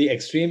on the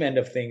extreme end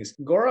of things.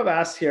 Gaurav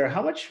asks here,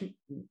 how much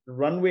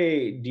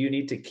runway do you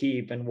need to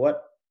keep, and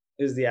what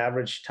is the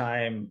average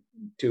time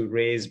to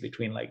raise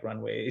between like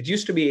runway? It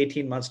used to be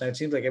 18 months. Now it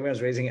seems like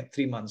everyone's raising it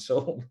 3 months.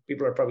 So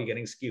people are probably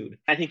getting skewed.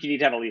 I think you need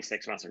to have at least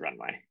 6 months of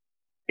runway.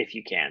 If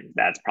you can,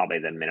 that's probably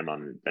the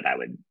minimum that I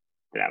would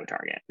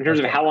target. In terms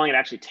of how long it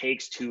actually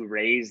takes to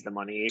raise the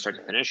money start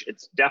to finish,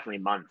 it's definitely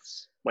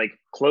months. Like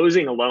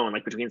closing a loan,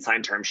 like between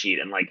signed term sheet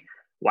and like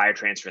wire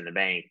transfer in the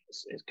bank,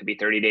 it could be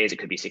 30 days, it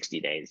could be 60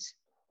 days.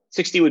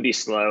 60 would be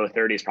slow,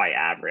 30 is probably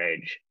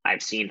average.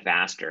 I've seen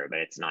faster, but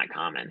it's not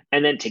common.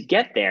 And then to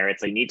get there,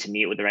 it's like you need to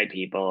meet with the right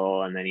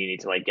people, and then you need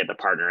to like get the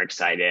partner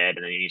excited,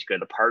 and then you need to go to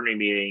the partnering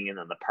meeting, and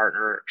then the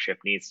partnership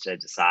needs to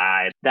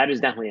decide. That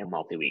is definitely a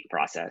multi-week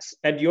process.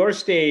 At your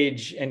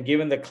stage, and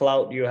given the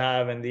clout you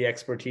have and the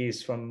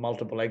expertise from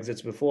multiple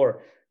exits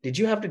before, did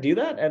you have to do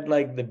that at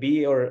like the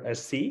B or a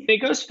C?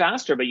 It goes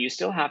faster, but you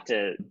still have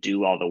to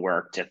do all the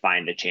work to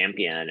find a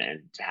champion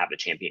and to have the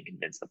champion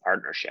convince the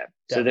partnership.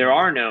 Definitely.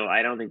 So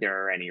I don't think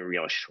there are any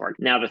real short.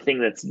 Now, the thing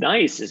that's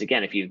nice is,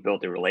 again, if you've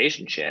built a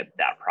relationship,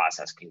 that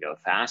process can go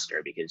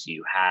faster because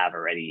you have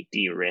already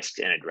de-risked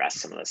and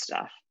addressed some of the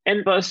stuff.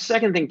 And the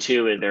second thing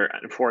too is there,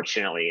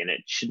 unfortunately, and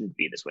it shouldn't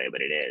be this way,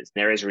 but it is,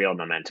 there is real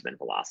momentum and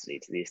velocity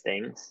to these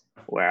things,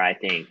 where I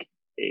think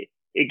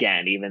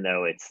again, even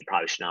though it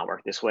probably should not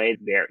work this way,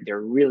 there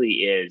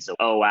really is,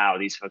 oh, wow,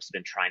 these folks have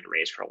been trying to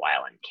raise for a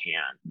while and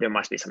can't. There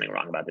must be something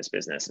wrong about this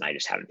business, and I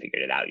just haven't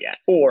figured it out yet.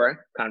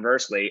 Or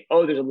conversely,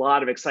 oh, there's a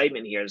lot of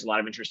excitement here. There's a lot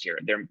of interest here.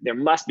 There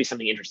must be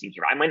something interesting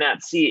here. I might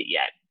not see it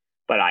yet,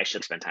 but I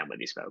should spend time with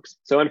these folks.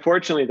 So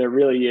unfortunately, there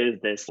really is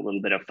this little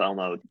bit of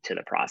FOMO to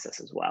the process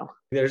as well.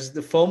 There's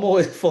the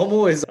FOMO.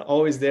 FOMO is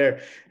always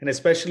there. And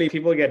especially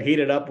people get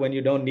heated up when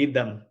you don't need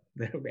them.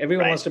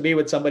 Everyone wants to be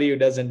with somebody who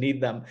doesn't need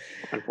them.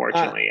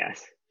 Unfortunately,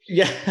 yes.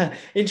 Yeah.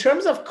 In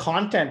terms of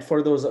content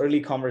for those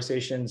early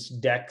conversations,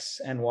 decks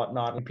and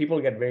whatnot,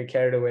 people get very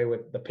carried away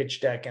with the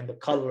pitch deck and the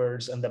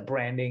colors and the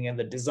branding and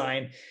the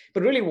design.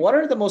 But really, what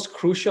are the most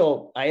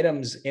crucial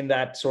items in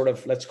that sort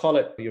of, let's call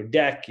it your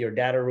deck, your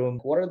data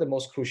room? What are the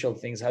most crucial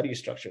things? How do you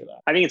structure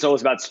that? I think it's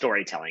always about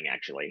storytelling,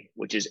 actually,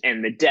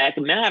 and the deck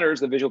matters,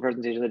 the visual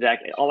presentation of the deck,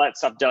 all that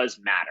stuff does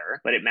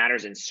matter, but it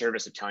matters in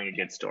service of telling a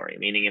good story.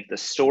 Meaning if the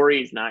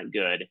story is not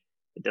good,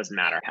 it doesn't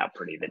matter how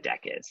pretty the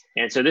deck is.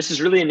 And so this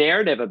is really a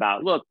narrative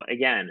about, look,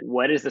 again,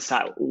 what is the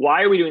size?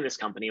 Why are we doing this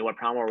company? What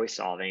problem are we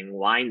solving?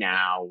 Why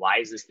now? Why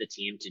is this the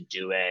team to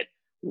do it?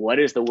 What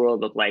does the world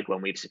look like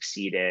when we've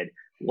succeeded?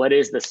 What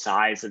is the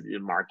size of the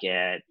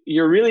market?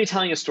 You're really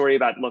telling a story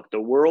about, look,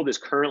 the world is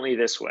currently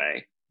this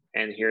way,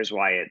 and here's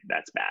why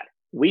that's bad.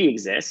 We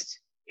exist.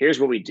 Here's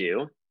what we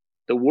do.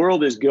 The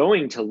world is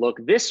going to look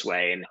this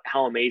way, and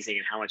how amazing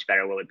and how much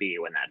better will it be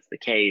when that's the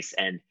case?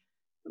 And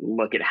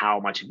look at how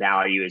much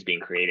value is being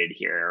created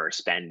here, or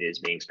spend is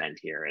being spent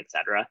here, et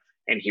cetera.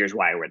 And here's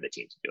why we're the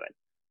team to do it.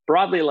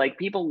 Broadly, like,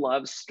 people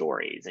love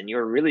stories, and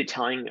you're really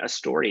telling a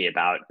story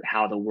about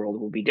how the world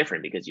will be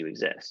different because you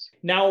exist.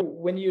 Now,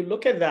 when you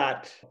look at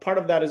that, part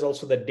of that is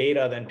also the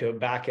data then to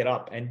back it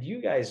up. And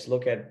you guys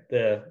look at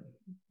the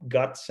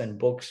guts and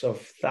books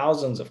of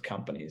thousands of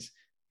companies.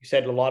 You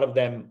said a lot of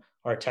them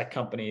are tech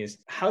companies.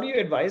 How do you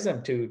advise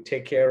them to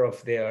take care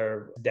of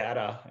their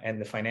data and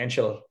the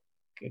financial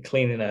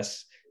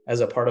cleanliness as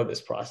a part of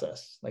this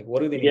process? Like,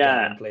 what do they need to have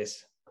Yeah. in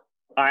place?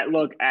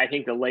 Look, I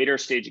think the later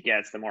stage it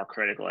gets, the more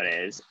critical it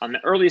is. On the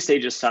early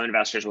stages, some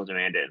investors will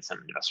demand it and some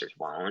investors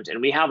won't.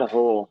 And we have a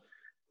whole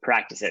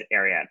practice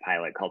area at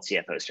Pilot called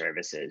CFO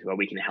Services, where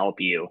we can help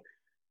you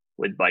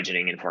with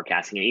budgeting and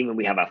forecasting. And even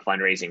we have a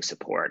fundraising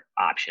support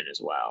option as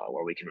well,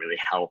 where we can really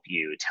help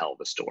you tell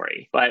the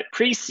story. But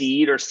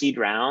pre-seed or seed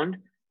round,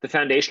 the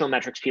foundational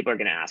metrics people are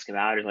going to ask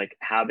about is like,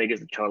 how big is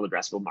the total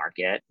addressable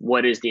market?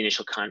 What is the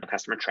initial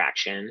customer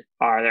traction?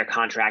 Are there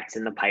contracts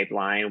in the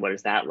pipeline? What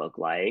does that look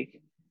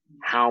like?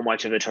 How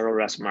much of the total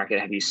addressable market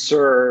have you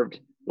served?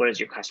 What does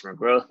your customer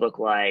growth look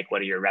like?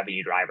 What are your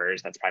revenue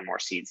drivers? That's probably more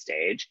seed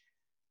stage.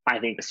 I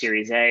think the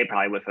Series A,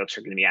 probably what folks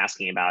are going to be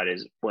asking about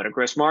is what are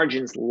gross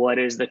margins? What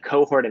does the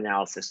cohort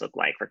analysis look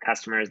like for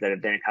customers that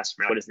have been a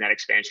customer? What does net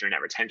expansion or net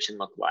retention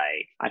look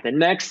like? At the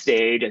next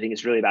stage, I think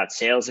it's really about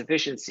sales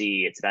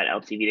efficiency. It's about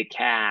LTV to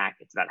CAC.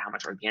 It's about how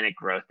much organic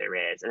growth there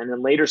is. And then in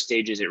the later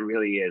stages, it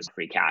really is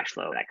free cash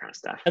flow, that kind of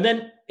stuff. And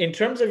then in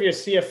terms of your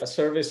CF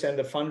service and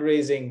the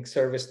fundraising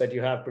service that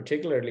you have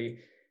particularly,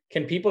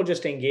 can people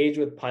just engage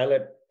with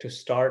Pilot to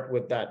start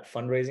with that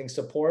fundraising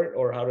support,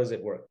 or how does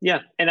it work? Yeah.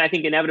 And I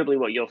think inevitably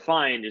what you'll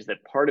find is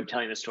that part of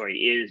telling the story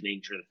is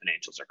making sure the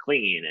financials are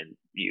clean, and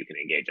you can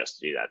engage us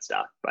to do that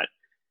stuff. But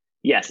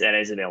yes, that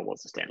is available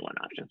as a standalone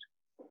option.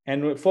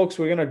 And folks,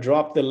 we're going to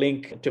drop the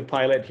link to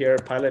Pilot here,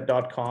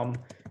 pilot.com,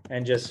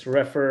 and just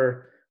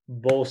refer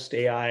Boast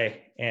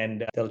AI,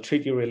 and they'll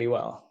treat you really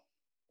well.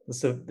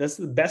 That's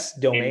the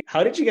best domain.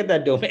 How did you get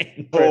that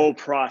domain? Whole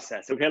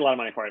process. We paid a lot of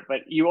money for it,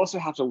 but you also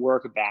have to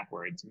work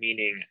backwards,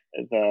 meaning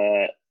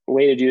the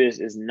way to do this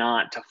is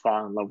not to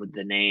fall in love with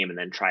the name and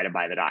then try to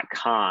buy the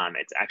 .com.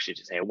 It's actually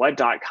to say, what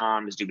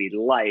 .coms do we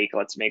like?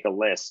 Let's make a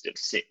list.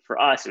 For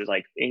us, it was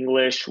like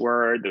English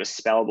word that was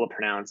spellable,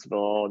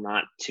 pronounceable,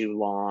 not too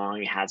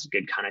long, has a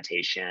good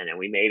connotation. And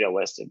we made a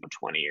list of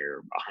 20 or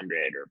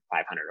 100 or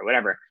 500 or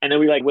whatever. And then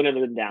we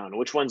winnowed them down.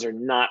 Which ones are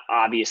not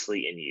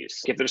obviously in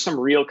use? If there's some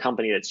real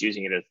company that's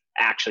using it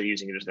actually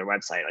using it as their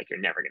website, you're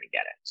never going to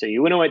get it. So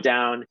you winnow it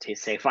down to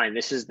say, fine,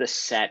 this is the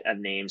set of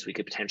names we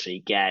could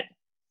potentially get.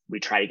 We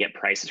try to get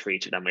prices for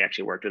each of them. We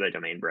actually worked with a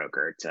domain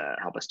broker to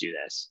help us do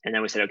this. And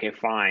then we said, okay,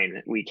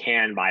 fine, we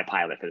can buy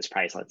Pilot for this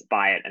price. Let's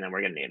buy it. And then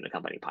we're going to name the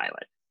company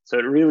Pilot. So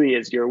it really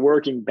is, you're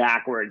working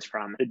backwards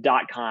from the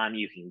 .com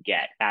you can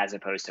get, as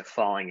opposed to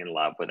falling in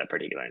love with a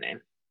particular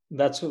name.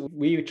 That's what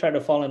we tried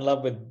to fall in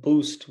love with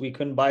Boost. We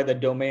couldn't buy the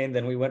domain,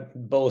 then we went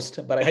with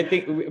Boast. But I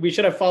think we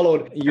should have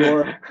followed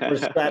your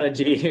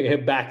strategy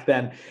back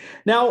then.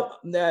 Now,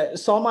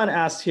 Salman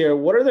asks here,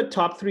 what are the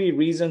top 3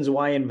 reasons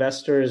why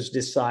investors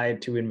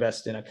decide to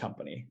invest in a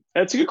company?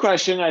 That's a good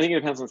question. I think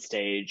it depends on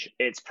stage.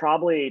 It's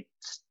probably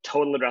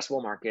total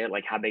addressable market,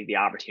 like how big the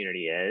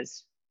opportunity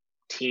is,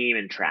 team,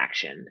 and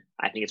traction.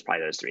 I think it's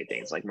probably those 3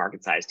 things, like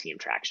market size, team,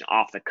 traction.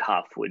 Off the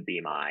cuff would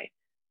be my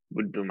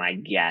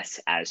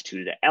guess as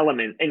to the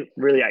element, and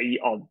really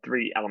all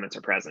 3 elements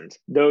are present.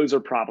 Those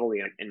are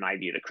probably, in my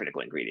view, the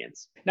critical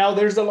ingredients. Now,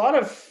 there's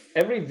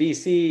every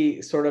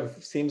VC sort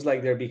of seems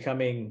like they're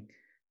becoming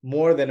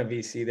more than a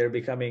VC. They're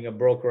becoming a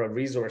broker of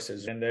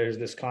resources. And there's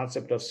this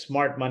concept of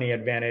smart money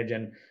advantage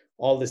and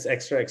all this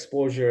extra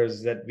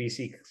exposures that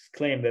VC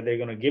claim that they're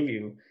going to give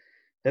you.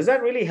 Does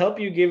that really help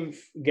you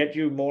get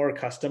you more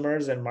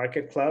customers and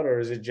market clout, or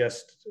is it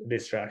just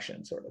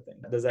distraction sort of thing?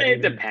 Does that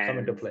even come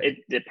into play? It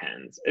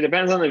depends. It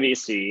depends on the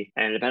VC,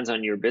 and it depends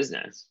on your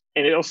business.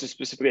 And it also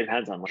specifically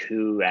depends on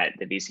who at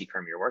the VC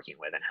firm you're working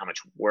with and how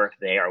much work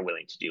they are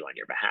willing to do on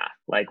your behalf.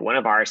 Like one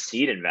of our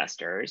seed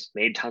investors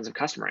made tons of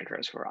customer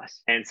intros for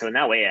us. And so in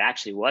that way, it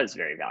actually was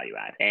very value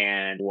add.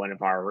 And one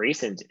of our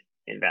recent,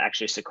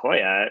 actually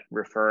Sequoia,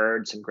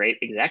 referred some great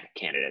exec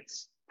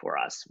candidates for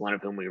us, one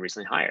of whom we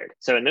recently hired.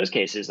 So in those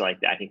cases, I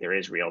think there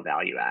is real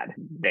value add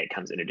that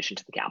comes in addition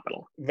to the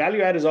capital.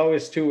 Value add is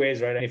always 2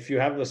 ways, right? If you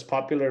have this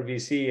popular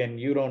VC and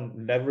you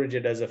don't leverage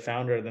it as a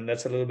founder, then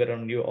that's a little bit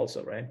on you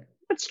also, right?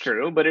 That's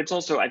true, but it's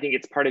also, I think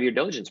it's part of your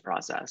diligence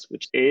process,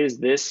 which is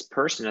this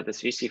person at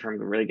this VC firm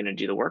really going to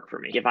do the work for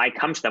me? If I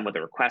come to them with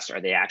a request, are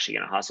they actually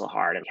going to hustle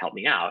hard and help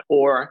me out?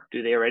 Or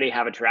do they already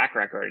have a track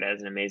record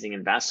as an amazing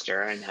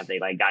investor, and have they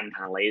gotten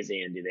kind of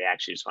lazy, and do they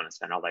actually just want to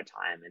spend all their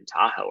time in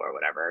Tahoe or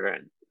whatever,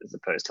 and as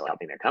opposed to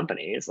helping their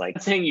company? It's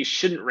like saying you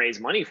shouldn't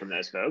raise money from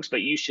those folks,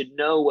 but you should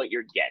know what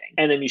you're getting.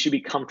 And then you should be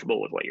comfortable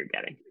with what you're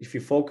getting. If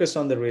you focus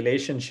on the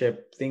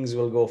relationship, things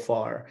will go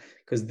far,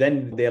 because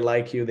then they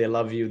like you, they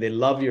love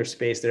your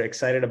space, they're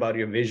excited about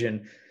your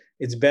vision.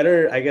 It's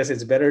better, I guess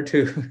it's better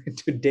to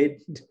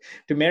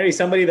marry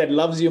somebody that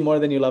loves you more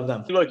than you love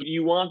them. Look,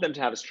 you want them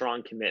to have a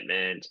strong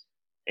commitment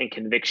and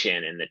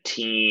conviction in the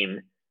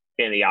team,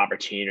 in the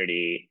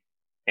opportunity,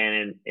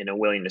 and in a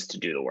willingness to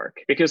do the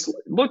work. Because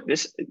look,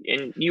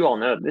 and you all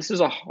know, this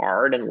is a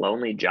hard and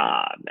lonely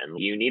job, and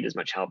you need as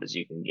much help as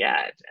you can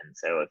get. And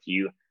so if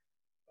you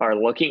are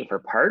looking for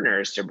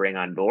partners to bring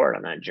on board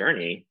on that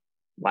journey,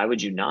 why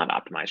would you not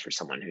optimize for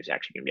someone who's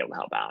actually going to be able to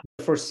help out?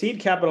 For seed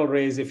capital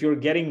raise, if you're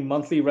getting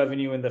monthly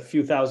revenue in the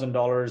few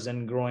 $1,000s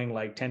and growing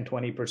like 10,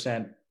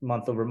 20%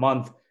 month over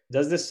month,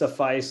 Does this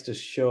suffice to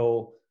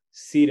show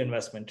seed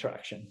investment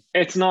traction?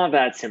 It's not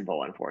that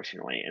simple,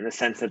 unfortunately, in the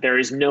sense that there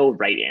is no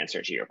right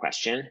answer to your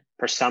question.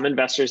 For some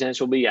investors, the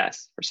answer will be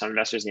yes. For some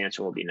investors, the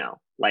answer will be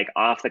no. Like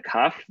off the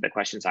cuff, the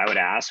questions I would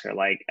ask are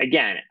like,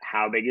 again,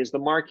 how big is the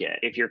market?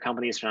 If your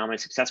company is phenomenally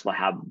successful,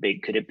 how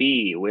big could it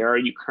be? Where are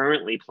you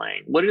currently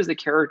playing? What is the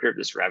character of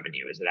this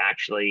revenue? Is it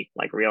actually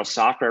like real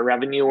software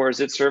revenue or is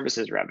it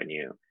services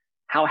revenue?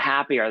 How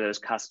happy are those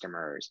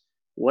customers?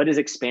 What does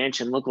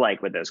expansion look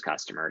like with those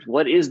customers?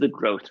 What is the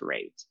growth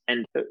rate?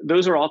 And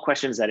those are all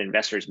questions that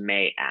investors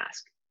may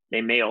ask. They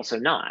may also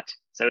not.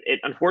 So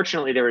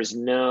unfortunately, there is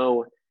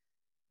no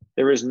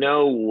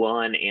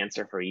one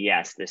answer for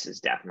yes, this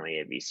is definitely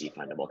a VC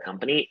fundable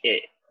company.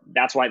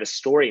 That's why the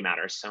story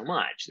matters so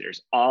much.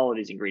 There's all of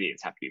these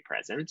ingredients have to be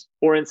present.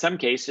 Or in some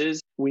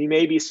cases, we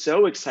may be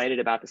so excited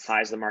about the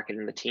size of the market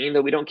and the team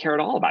that we don't care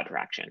at all about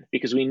traction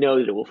because we know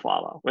that it will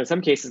follow. Well, in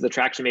some cases, the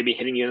traction may be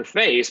hitting you in the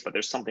face, but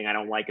there's something I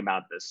don't like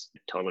about this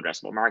total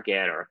addressable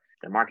market or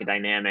the market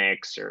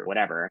dynamics or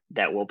whatever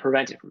that will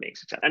prevent it from being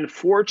successful.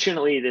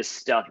 Unfortunately, this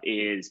stuff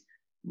is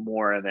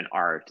more of an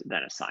art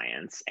than a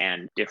science,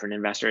 and different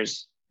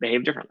investors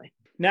behave differently.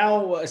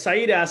 Now,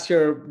 Saeed asked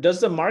here, does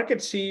the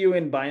market see you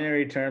in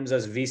binary terms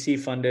as VC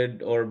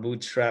funded or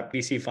bootstrap?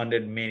 VC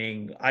funded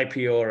meaning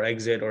IPO or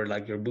exit, or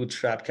like you're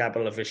bootstrap,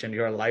 capital efficient,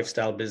 you're a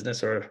lifestyle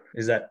business, or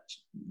is that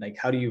like,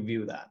 how do you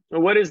view that?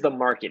 What is the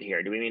market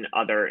here? Do we mean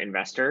other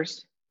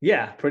investors?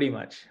 Yeah, pretty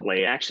much.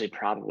 Actually,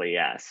 probably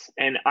yes.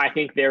 And I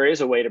think there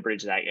is a way to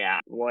bridge that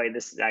gap.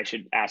 I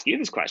should ask you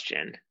this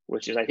question,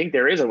 which is I think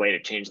there is a way to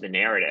change the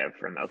narrative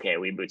from, okay,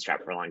 we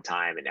bootstrapped for a long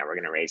time and now we're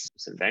going to raise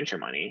some venture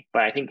money.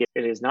 But I think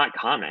it is not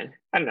common.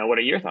 I don't know. What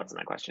are your thoughts on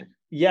that question?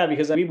 Yeah,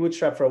 because we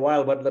bootstrapped for a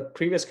while, but the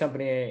previous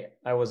company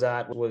I was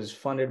at was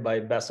funded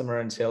by Bessemer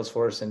and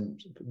Salesforce, and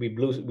we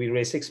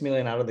raised $6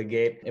 million out of the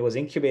gate. It was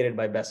incubated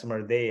by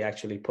Bessemer. They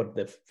actually put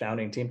the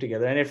founding team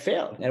together, and it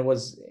failed. And it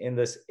was in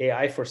this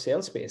AI for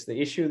sales space.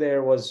 The issue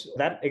there was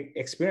that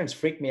experience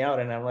freaked me out,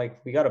 and I'm like,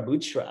 we got to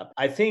bootstrap.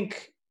 I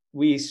think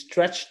we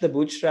stretched the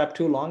bootstrap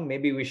too long.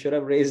 Maybe we should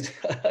have raised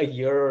a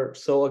year or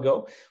so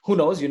ago. Who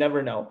knows? You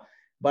never know.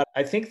 But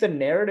I think the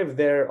narrative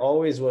there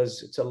always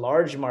was it's a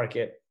large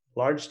market,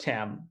 large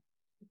TAM.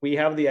 We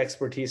have the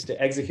expertise to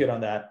execute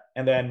on that.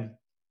 And then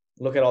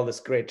look at all this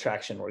great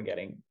traction we're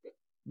getting.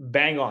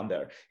 Bang on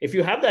there. If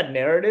you have that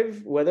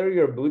narrative, whether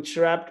you're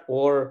bootstrapped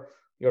or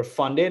you're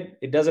funded,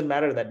 it doesn't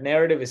matter. That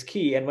narrative is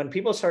key. And when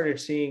people started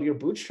seeing you're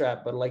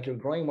bootstrapped, but like you're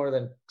growing more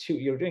than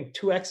you're doing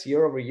 2x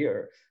year over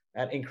year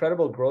at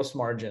incredible gross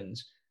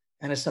margins,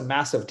 and it's a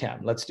massive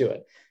TAM, let's do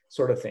it,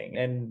 sort of thing.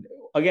 And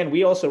again,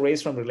 we also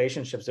raised from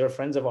relationships. They're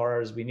friends of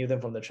ours. We knew them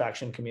from the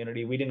traction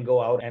community. We didn't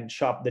go out and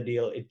shop the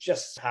deal. It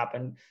just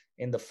happened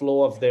in the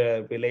flow of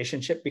the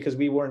relationship because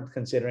we weren't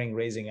considering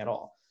raising at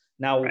all.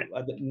 Now, right.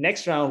 The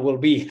next round will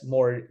be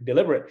more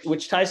deliberate,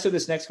 which ties to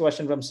this next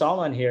question from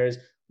Salman here is,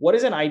 what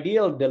is an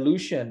ideal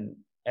dilution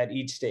at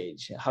each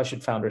stage? How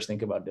should founders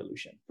think about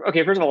dilution?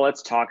 Okay, first of all,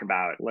 let's talk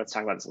about this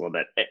a little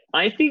bit.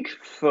 I think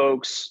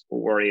folks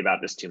worry about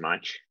this too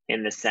much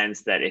in the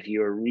sense that if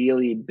you're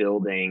really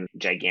building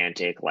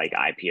gigantic like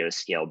IPO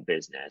scale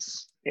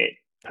business, it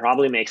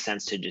probably makes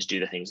sense to just do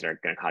the things that are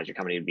going to cause your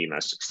company to be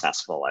most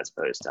successful as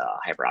opposed to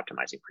hyper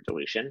optimizing for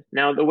dilution.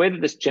 Now, the way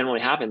that this generally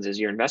happens is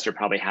your investor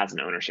probably has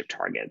an ownership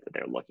target that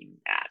they're looking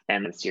at.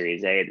 And in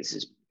Series A, this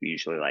is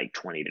usually like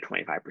 20 to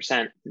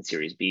 25%. In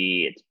Series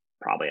B, it's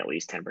probably at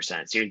least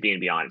 10%. Series B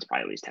and beyond, it's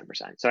probably at least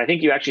 10%. So I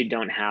think you actually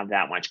don't have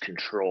that much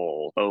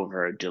control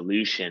over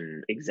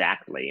dilution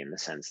exactly in the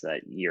sense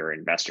that your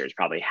investors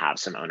probably have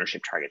some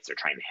ownership targets they're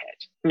trying to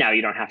hit. Now,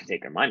 you don't have to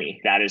take their money.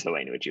 That is the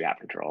way in which you have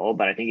control.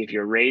 But I think if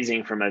you're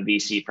raising from a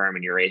VC firm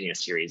and you're raising a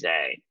Series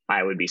A,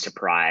 I would be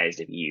surprised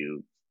if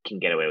you can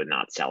get away with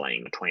not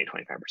selling 20,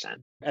 25%.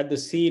 At the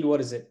seed, what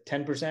is it?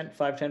 10%,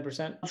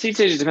 5-10%? Seed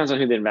stage depends on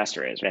who the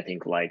investor is. I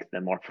think like the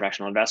more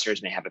professional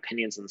investors may have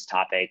opinions on this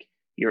topic.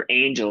 Your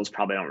angels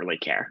probably don't really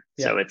care.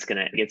 Yeah. So it's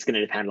gonna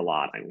depend a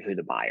lot on who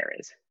the buyer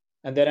is.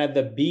 And then at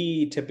the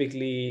B,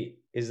 typically,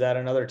 is that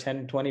another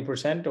 10,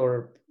 20%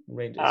 or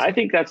ranges? I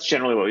think that's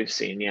generally what we've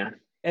seen, yeah.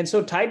 And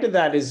so tied to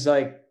that is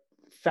like,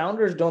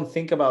 founders don't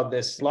think about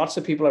this. Lots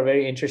of people are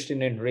very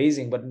interested in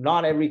raising, but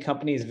not every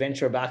company is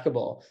venture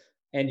backable.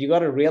 And you got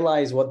to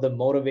realize what the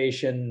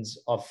motivations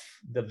of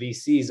the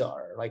VCs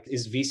are. Like,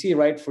 is VC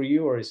right for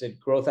you, or is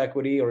it growth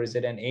equity, or is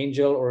it an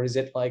angel, or is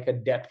it like a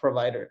debt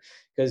provider?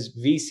 Because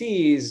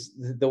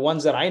VCs, the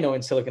ones that I know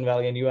in Silicon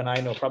Valley, and you and I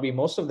know, probably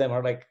most of them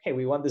are like, hey,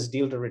 we want this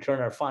deal to return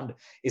our fund.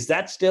 Is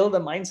that still the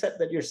mindset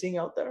that you're seeing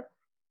out there?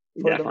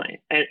 Definitely.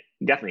 And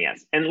definitely,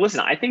 yes. And listen,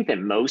 I think that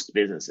most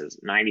businesses,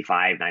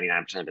 95,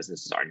 99% of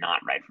businesses are not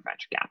right for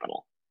venture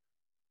capital.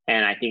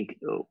 And I think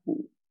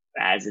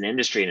as an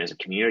industry and as a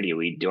community,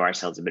 we do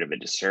ourselves a bit of a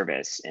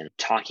disservice in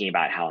talking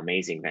about how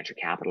amazing venture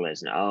capital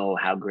is and, oh,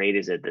 how great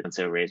is it that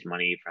so raised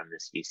money from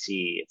this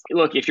VC.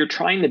 Look, if you're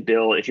trying to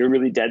build, if you're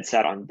really dead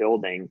set on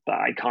building the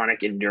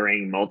iconic,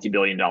 enduring,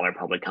 multi-billion-dollar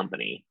public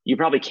company, you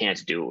probably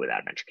can't do it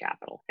without venture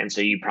capital. And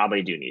so you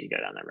probably do need to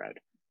go down that road.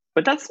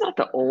 But that's not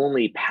the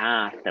only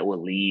path that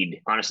will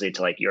lead, honestly,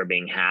 to like your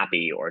being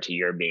happy or to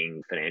your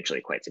being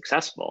financially quite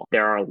successful.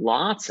 There are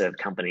lots of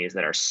companies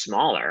that are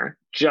smaller,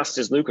 just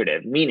as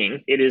lucrative,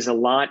 meaning it is a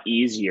lot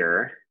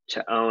easier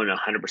to own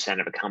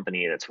 100% of a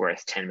company that's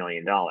worth $10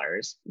 million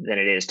than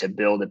it is to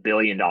build $1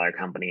 billion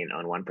company and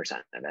own 1%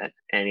 of it.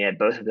 And yet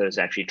both of those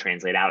actually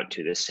translate out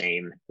to the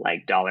same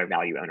like dollar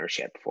value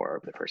ownership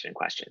for the person in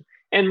question.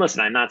 And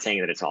listen, I'm not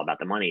saying that it's all about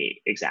the money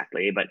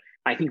exactly, but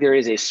I think there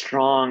is a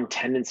strong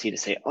tendency to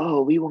say,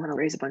 oh, we want to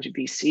raise a bunch of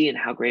VC and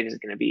how great is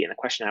it going to be? And the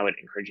question I would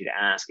encourage you to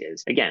ask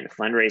is, again,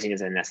 fundraising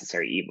is a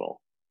necessary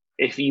evil.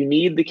 If you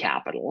need the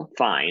capital,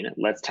 fine,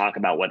 let's talk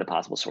about what the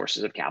possible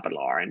sources of capital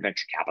are. And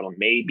venture capital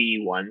may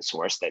be one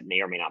source that may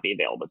or may not be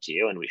available to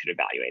you, and we should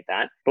evaluate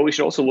that. But we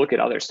should also look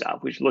at other stuff.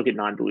 We should look at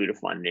non-dilutive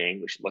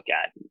funding. We should look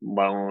at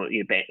loan,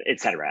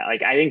 et cetera.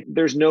 Like, I think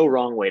there's no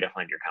wrong way to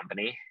fund your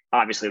company.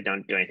 Obviously,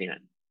 don't do anything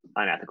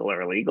unethical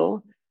or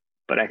illegal.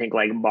 But I think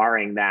like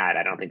barring that,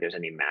 I don't think there's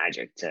any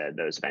magic to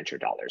those venture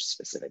dollars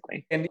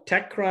specifically. And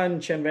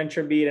TechCrunch and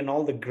VentureBeat and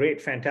all the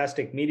great,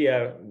 fantastic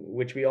media,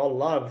 which we all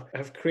love,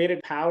 have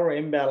created power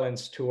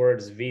imbalance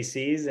towards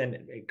VCs and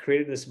it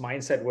created this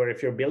mindset where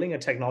if you're building a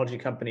technology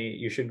company,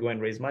 you should go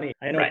and raise money.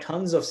 I know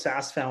tons of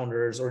SaaS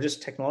founders or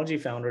just technology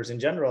founders in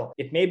general.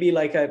 It may be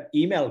like an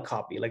email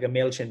copy, like a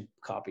MailChimp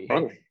copy.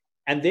 Oh.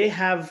 And they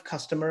have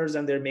customers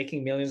and they're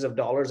making millions of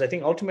dollars. I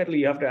think ultimately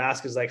you have to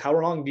ask is like, how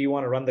long do you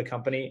want to run the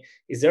company?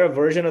 Is there a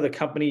version of the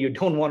company you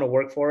don't want to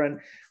work for? And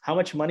how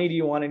much money do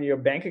you want in your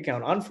bank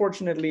account?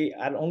 Unfortunately,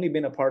 I'd only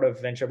been a part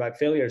of venture-backed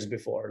failures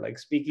before. Like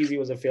Speakeasy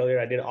was a failure.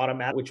 I did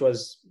Automat, which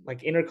was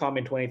like Intercom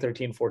in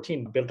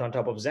 2013-14, built on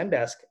top of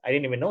Zendesk. I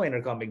didn't even know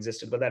Intercom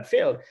existed, but that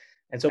failed.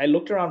 And so I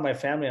looked around my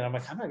family and I'm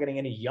like, I'm not getting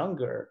any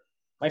younger.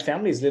 My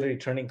family is literally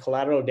turning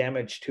collateral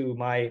damage to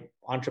my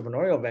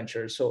entrepreneurial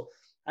ventures. So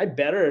I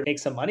better make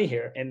some money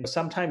here. And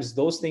sometimes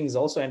those things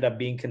also end up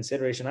being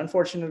consideration.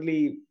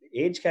 Unfortunately,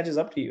 age catches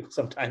up to you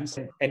sometimes.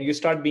 And you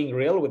start being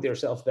real with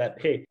yourself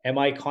that, hey, am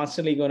I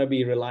constantly going to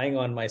be relying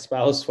on my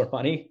spouse for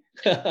money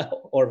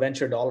or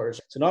venture dollars?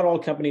 So not all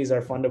companies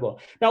are fundable.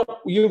 Now,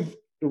 you've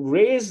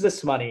raised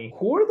this money.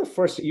 Who are the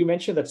first? You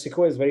mentioned that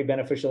Sequoia is very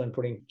beneficial in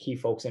putting key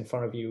folks in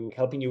front of you,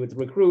 helping you with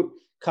recruit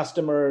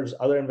customers,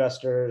 other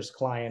investors,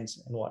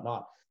 clients, and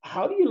whatnot.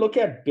 How do you look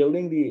at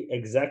building the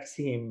exec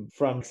team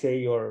from, say,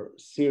 your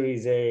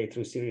Series A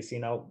through Series C?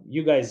 Now,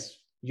 you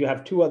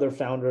have two other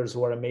founders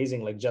who are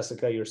amazing, like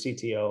Jessica, your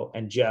CTO,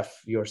 and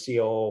Jeff, your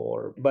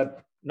COO,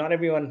 but not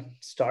everyone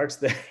starts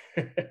there.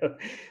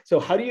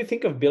 So how do you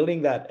think of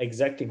building that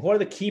exec team? Who are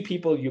the key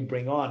people you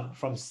bring on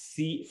from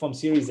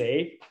Series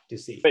A to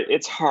C? But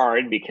it's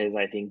hard because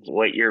I think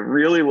what you're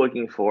really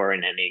looking for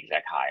in any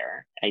exec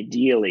hire,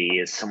 ideally,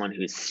 is someone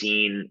who's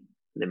seen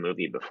the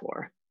movie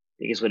before.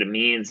 Because what it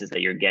means is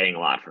that you're getting a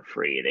lot for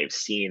free. They've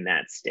seen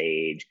that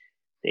stage.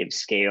 They've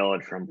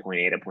scaled from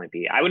point A to point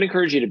B. I would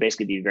encourage you to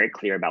basically be very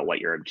clear about what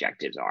your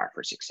objectives are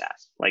for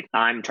success. Like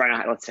I'm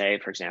trying to, let's say,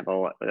 for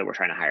example, that we're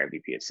trying to hire a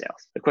VP of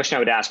sales. The question I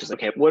would ask is,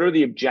 okay, what are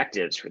the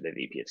objectives for the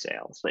VP of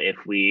sales? If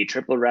we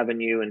triple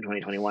revenue in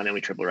 2021 and we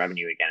triple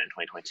revenue again in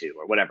 2022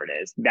 or whatever it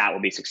is, that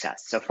will be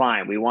success. So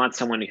fine, we want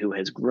someone who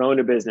has grown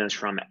a business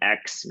from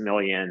X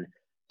million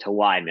to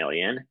Y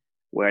million,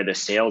 where the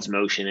sales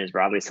motion is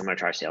broadly similar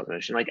to our sales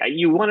motion. Like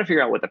you want to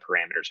figure out what the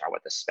parameters are,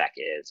 what the spec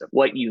is, of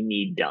what you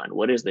need done,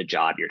 what is the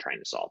job you're trying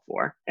to solve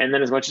for. And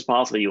then as much as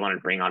possible, you want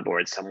to bring on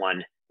board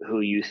someone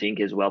who you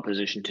think is well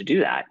positioned to do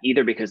that,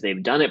 either because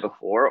they've done it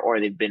before or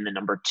they've been the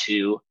number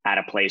two at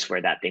a place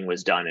where that thing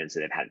was done and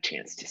so they've had a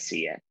chance to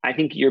see it. I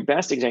think your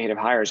best executive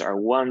hires are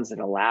ones that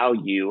allow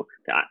you,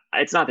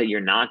 it's not that you're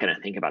not going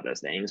to think about those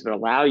things, but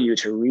allow you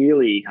to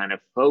really kind of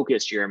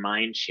focus your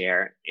mind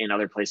share in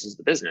other places of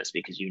the business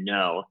because you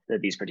know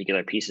that these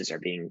particular pieces are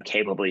being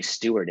capably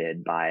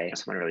stewarded by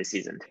someone really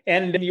seasoned.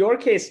 And in your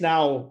case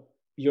now,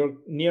 you're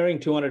nearing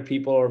 200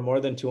 people or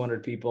more than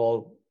 200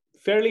 people.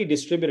 Fairly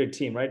distributed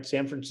team, right?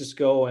 San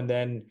Francisco and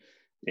then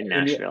in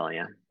Nashville,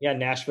 Yeah,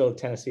 Nashville,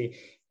 Tennessee.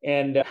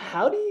 And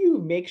how do you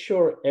make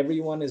sure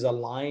everyone is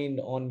aligned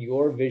on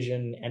your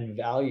vision and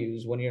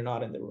values when you're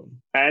not in the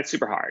room? It's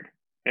super hard.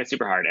 It's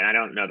super hard. And I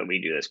don't know that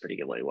we do this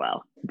particularly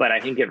well, but I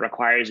think it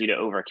requires you to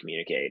over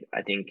communicate.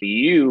 I think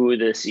you,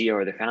 the CEO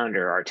or the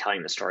founder, are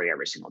telling the story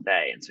every single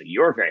day. And so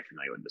you're very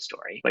familiar with the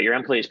story, but your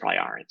employees probably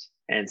aren't.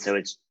 And so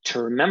it's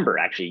to remember,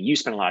 actually, you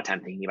spend a lot of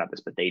time thinking about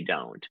this, but they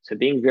don't. So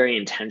being very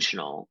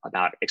intentional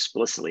about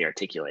explicitly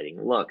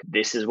articulating, look,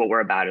 this is what we're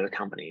about as a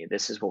company.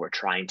 This is what we're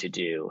trying to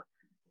do.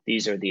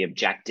 These are the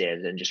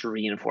objectives, and just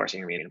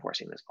reinforcing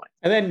this point.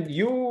 And then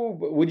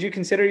would you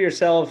consider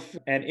yourself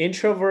an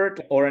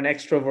introvert or an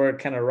extrovert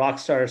kind of rock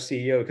star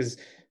CEO? Because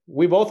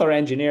we both are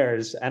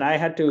engineers and I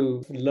had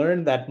to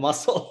learn that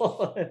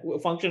muscle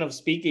function of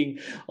speaking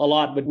a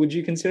lot. But would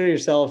you consider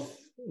yourself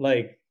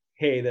like,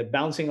 hey, the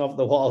bouncing off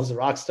the walls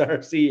rock star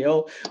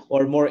CEO,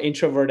 or more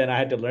introvert and I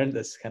had to learn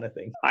this kind of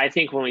thing? I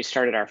think when we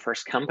started our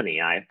first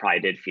company, I probably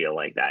did feel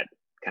like that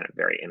kind of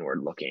very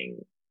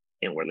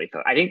inwardly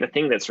focused. I think the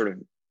thing that sort of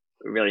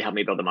really helped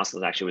me build the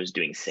muscles actually was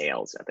doing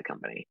sales at the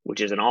company,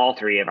 which is in all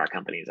three of our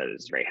companies. I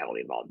was very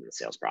heavily involved in the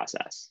sales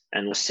process.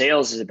 And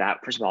sales is about,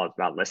 first of all, it's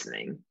about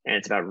listening, and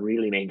it's about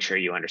really making sure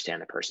you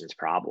understand the person's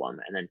problem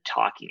and then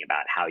talking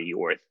about how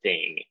your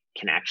thing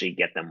can actually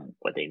get them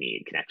what they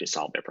need, can actually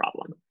solve their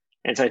problem.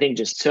 And so I think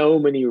just so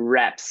many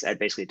reps at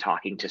basically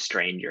talking to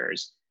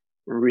strangers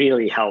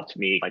really helped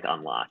me like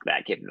unlock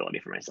that capability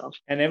for myself.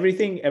 And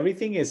everything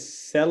is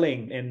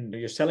selling, and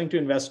you're selling to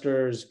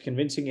investors,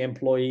 convincing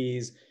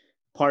employees,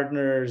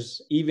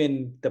 partners,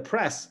 even the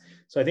press.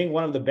 So I think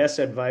one of the best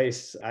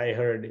advice I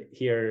heard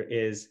here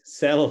is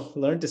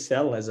learn to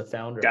sell as a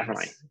founder.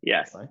 Definitely.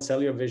 Yes.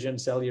 Sell your vision,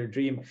 sell your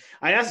dream.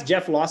 I asked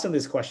Jeff Lawson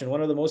this question,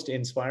 one of the most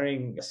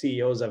inspiring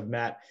CEOs I've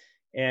met.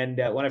 And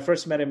when I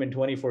first met him in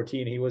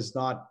 2014, he was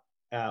not,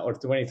 or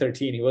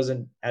 2013, he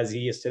wasn't as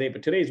he is today,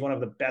 but today he's one of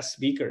the best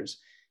speakers.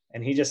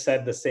 And he just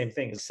said the same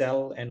thing: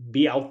 sell and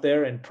be out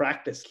there and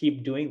practice,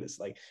 keep doing this.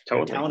 Like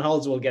your town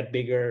halls will get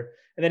bigger.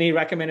 And then he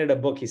recommended a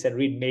book. He said,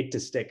 read Made to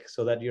Stick,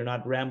 so that you're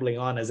not rambling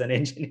on as an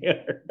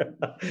engineer.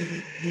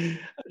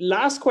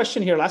 Last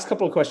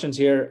couple of questions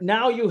here.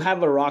 Now you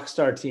have a rock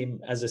star team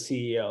as a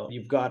CEO.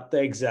 You've got the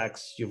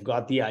execs, you've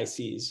got the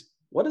ICs.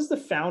 What does the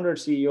founder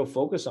CEO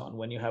focus on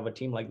when you have a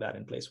team like that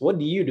in place? What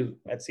do you do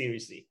at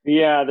Series C?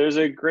 Yeah, there's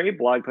a great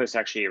blog post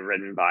actually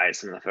written by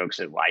some of the folks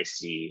at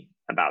YC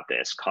about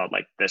this called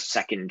like the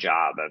second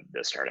job of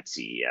the startup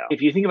CEO.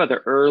 If you think about the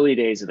early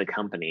days of the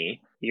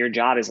company, your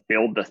job is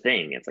build the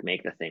thing. It's like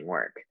make the thing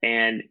work.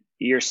 And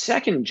your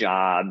second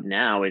job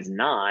now is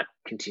not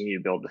continue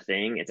to build the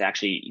thing. It's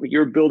actually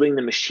you're building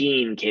the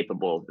machine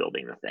capable of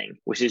building the thing,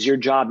 which is your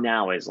job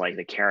now is like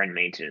the care and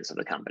maintenance of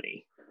the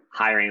company,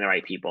 hiring the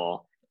right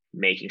people,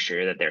 making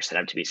sure that they're set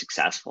up to be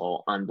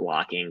successful,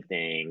 unblocking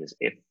things.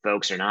 If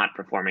folks are not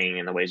performing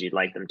in the ways you'd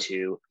like them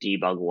to,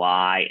 debug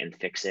why and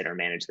fix it or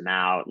manage them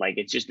out. Like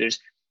it's just,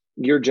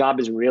 your job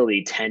is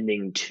really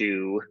tending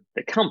to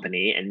the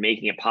company and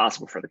making it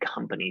possible for the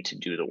company to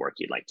do the work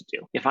you'd like to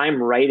do. If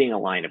I'm writing a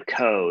line of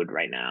code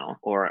right now,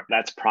 or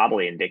that's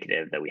probably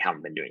indicative that we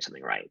haven't been doing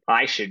something right.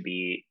 I should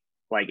be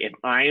like, if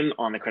I'm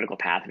on the critical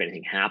path of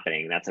anything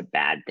happening, that's a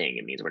bad thing.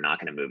 It means we're not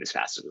going to move as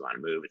fast as we want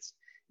to move. It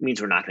means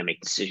we're not going to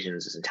make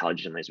decisions as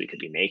intelligently as we could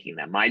be making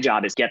them. My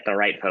job is get the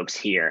right folks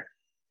here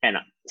and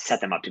set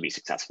them up to be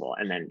successful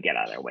and then get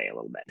out of their way a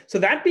little bit. So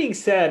that being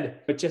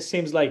said, it just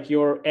seems like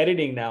you're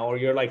editing now, or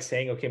you're like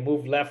saying, okay,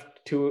 move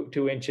left 2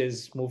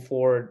 inches, move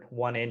forward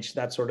 1 inch,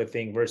 that sort of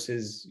thing,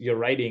 versus you're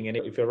writing. And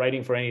if you're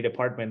writing for any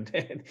department,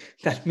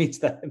 that means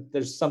that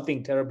there's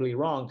something terribly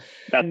wrong.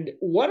 And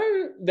what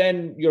are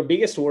then your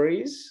biggest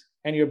worries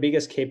and your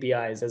biggest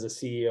KPIs as a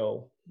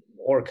CEO,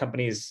 or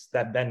companies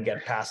that then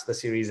get past the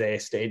Series A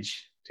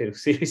stage to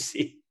Series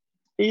C?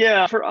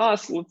 Yeah, for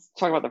us, let's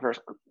talk about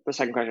the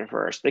second question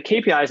first. The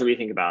KPIs that we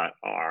think about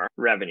are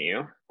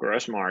revenue,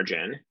 gross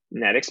margin,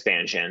 net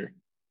expansion,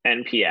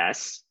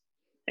 NPS,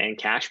 and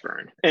cash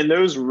burn. And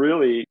those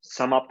really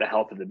sum up the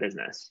health of the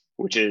business,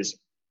 which is,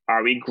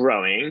 are we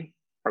growing?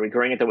 Are we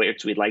growing at the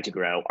rate we'd like to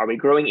grow? Are we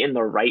growing in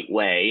the right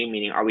way?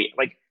 Meaning, are we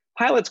like,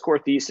 Pilot's core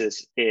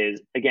thesis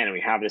is, again, we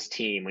have this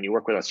team. When you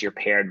work with us, you're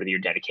paired with your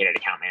dedicated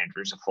account manager,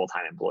 who's a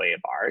full-time employee of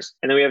ours.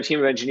 And then we have a team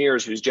of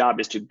engineers whose job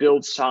is to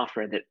build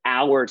software that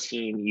our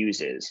team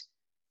uses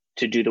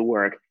to do the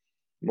work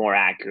more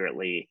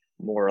accurately,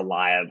 more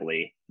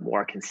reliably,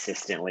 more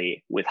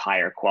consistently, with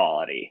higher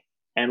quality.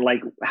 And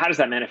like, how does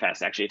that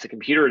manifest? Actually, if the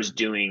computer is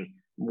doing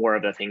more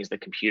of the things the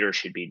computer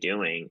should be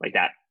doing, like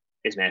that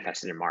is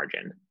manifested in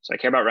margin. So I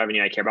care about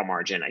revenue, I care about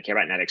margin, I care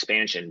about net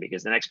expansion,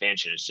 because net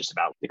expansion is just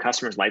about the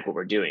customers like what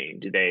we're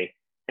doing.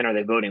 Are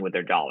they voting with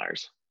their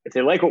dollars? If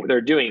they like what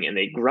they're doing and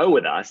they grow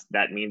with us,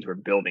 that means we're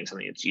building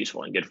something that's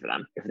useful and good for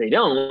them. If they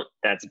don't,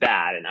 that's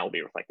bad, and that will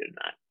be reflected in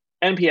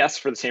that. NPS,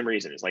 for the same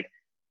reason, is like,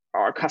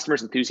 are our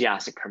customers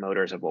enthusiastic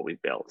promoters of what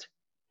we've built?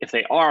 If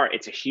they are,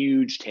 it's a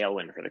huge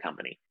tailwind for the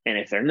company. And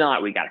if they're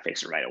not, we got to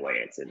fix it right away.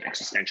 It's an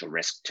existential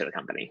risk to the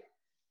company.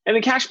 And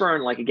the cash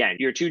burn, like, again,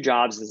 your two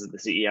jobs as the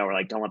CEO are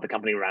like, don't let the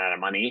company run out of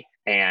money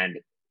and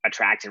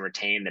attract and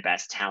retain the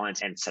best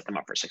talent and set them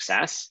up for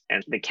success.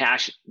 And the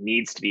cash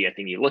needs to be a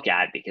thing you look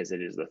at, because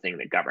it is the thing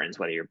that governs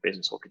whether your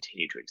business will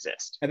continue to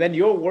exist. And then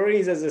your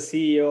worries as a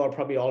CEO are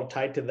probably all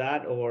tied to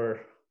that,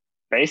 or?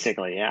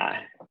 Basically,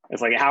 yeah.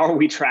 It's like, how are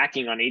we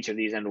tracking on each of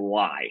these and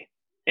why?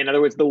 In other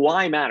words, the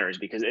why matters,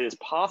 because it is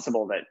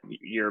possible that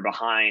you're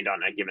behind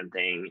on a given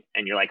thing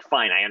and you're like,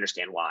 fine, I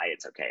understand why.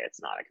 It's okay.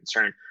 It's not a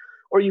concern.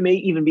 Or you may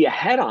even be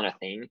ahead on a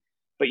thing,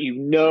 but you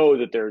know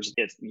that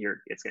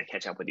it's going to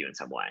catch up with you in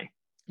some way.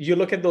 You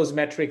look at those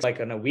metrics like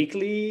on a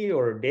weekly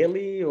or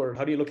daily, or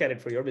how do you look at it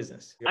for your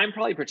business? I'm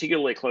probably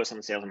particularly close on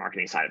the sales and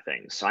marketing side of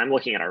things. So I'm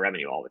looking at our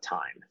revenue all the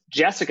time.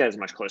 Jessica is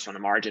much closer on the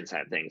margin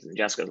side of things, and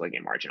Jessica's looking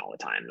at margin all the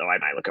time, though I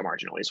might look at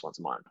margin at least once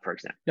a month, for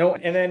example. No,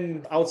 and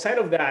then outside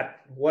of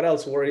that, what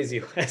else worries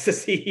you as a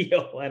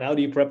CEO, and how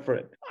do you prep for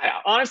it?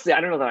 Honestly, I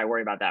don't know that I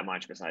worry about that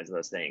much besides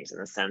those things, in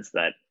the sense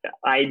that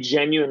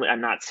I'm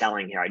not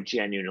selling here. I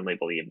genuinely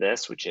believe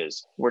this, which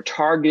is we're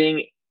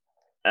targeting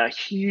a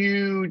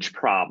huge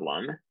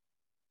problem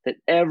that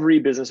every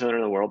business owner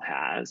in the world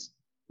has.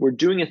 We're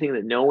doing a thing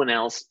that no one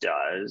else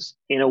does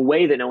in a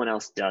way that no one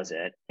else does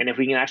it. And if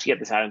we can actually get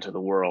this out into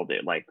the world,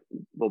 it like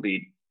will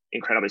be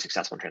incredibly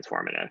successful and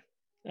transformative.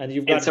 And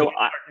you've got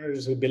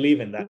partners who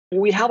believe in that.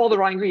 We have all the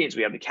raw ingredients.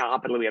 We have the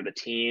capital, we have the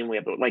team, we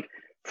have the, like,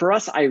 for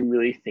us, I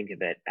really think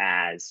of it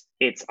as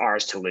it's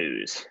ours to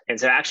lose. And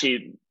so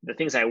actually the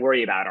things I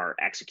worry about are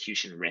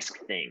execution risk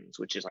things,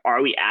 which is,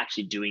 are we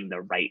actually doing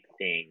the right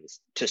things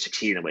to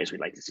succeed in the ways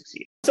we'd like to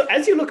succeed? So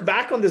as you look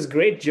back on this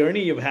great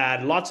journey you've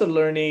had, lots of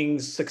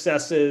learnings,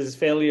 successes,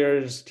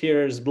 failures,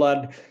 tears,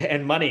 blood,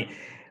 and money,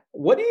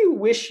 what do you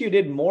wish you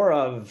did more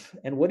of?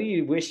 And what do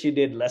you wish you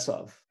did less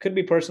of? Could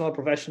be personal,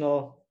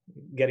 professional,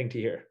 getting to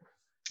here.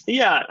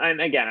 Yeah.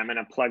 And again, I'm going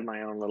to plug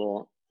my own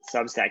little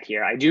Substack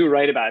here. I do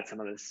write about some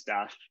of this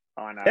stuff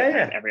on a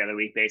every other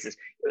week basis.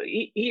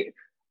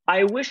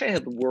 I wish I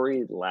had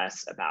worried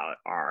less about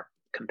our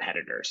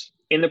competitors.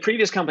 In the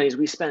previous companies,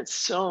 we spent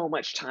so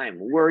much time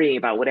worrying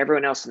about what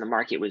everyone else in the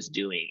market was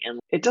doing, and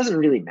it doesn't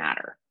really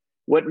matter.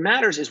 What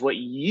matters is what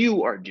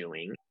you are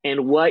doing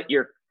and what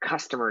your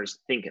customers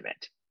think of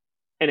it.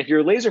 And if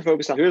you're laser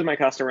focused on who's my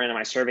customer and am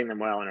I serving them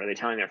well and are they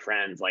telling their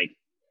friends, like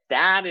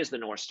that is the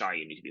North Star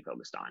you need to be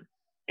focused on.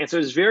 And so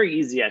it's very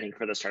easy, I think,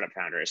 for the startup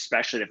founder,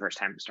 especially the first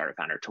time startup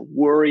founder, to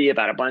worry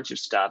about a bunch of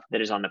stuff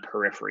that is on the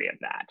periphery of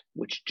that,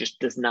 which just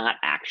does not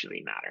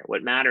actually matter.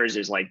 What matters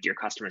is like, do your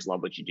customers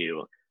love what you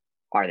do?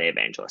 Are they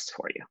evangelists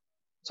for you?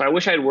 So I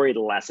wish I'd worried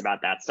less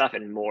about that stuff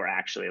and more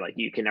actually, like,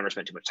 you can never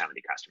spend too much time with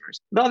your customers.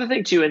 The other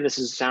thing too, and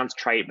sounds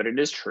trite, but it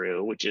is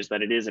true, which is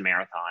that it is a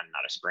marathon,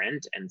 not a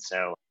sprint. And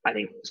so I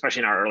think, especially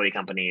in our early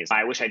companies,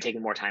 I wish I'd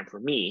taken more time for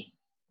me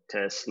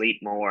to sleep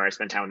more,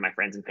 spend time with my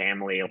friends and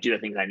family, do the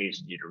things I needed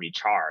to do to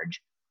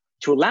recharge,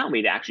 to allow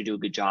me to actually do a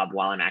good job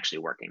while I'm actually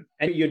working.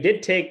 And you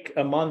did take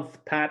a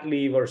month pat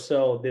leave or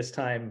so this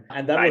time.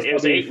 And that was, it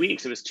was 8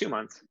 weeks. It was 2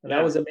 months.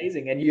 That was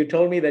amazing. And you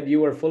told me that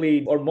you were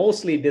fully or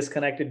mostly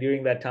disconnected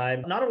during that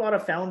time. Not a lot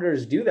of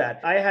founders do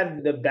that. I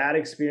had the bad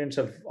experience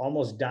of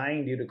almost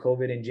dying due to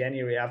COVID in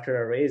January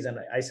after a raise. And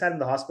I sat in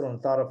the hospital and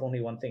thought of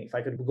only one thing. If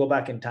I could go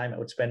back in time, I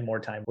would spend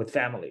more time with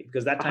family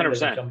because that time 100%.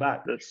 Doesn't come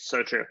back. That's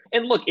so true.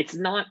 And look, it's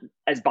not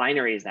as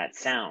binary as that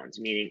sounds,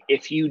 meaning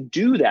if you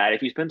do that,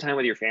 if you spend time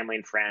with your family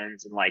and friends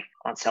and like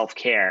on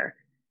self-care,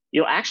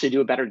 you'll actually do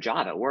a better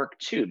job at work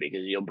too,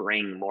 because you'll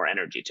bring more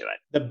energy to it.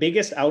 The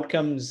biggest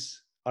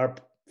outcomes are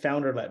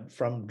founder-led,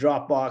 from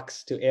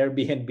Dropbox to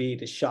Airbnb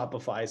to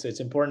Shopify. So it's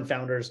important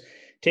founders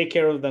take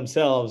care of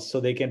themselves so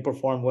they can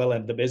perform well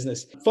in the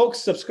business. Folks,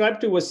 subscribe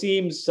to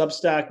Waseem's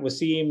Substack,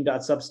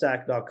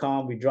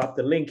 waseem.substack.com. We dropped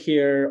the link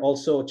here.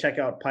 Also, check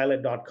out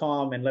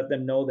pilot.com and let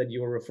them know that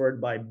you were referred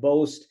by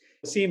Boast.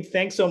 Waseem,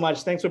 thanks so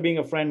much. Thanks for being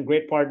a friend.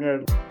 Great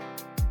partner.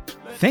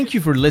 Thank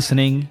you for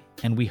listening,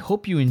 and we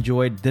hope you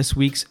enjoyed this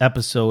week's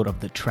episode of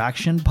the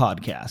Traction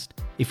Podcast.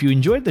 If you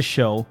enjoyed the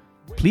show,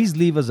 please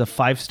leave us a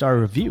 5-star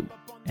review.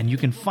 And you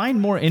can find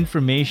more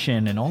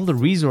information and all the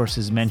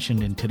resources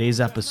mentioned in today's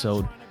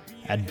episode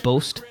at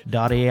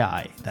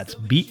boast.ai. That's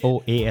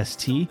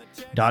BOAST.ai/blog.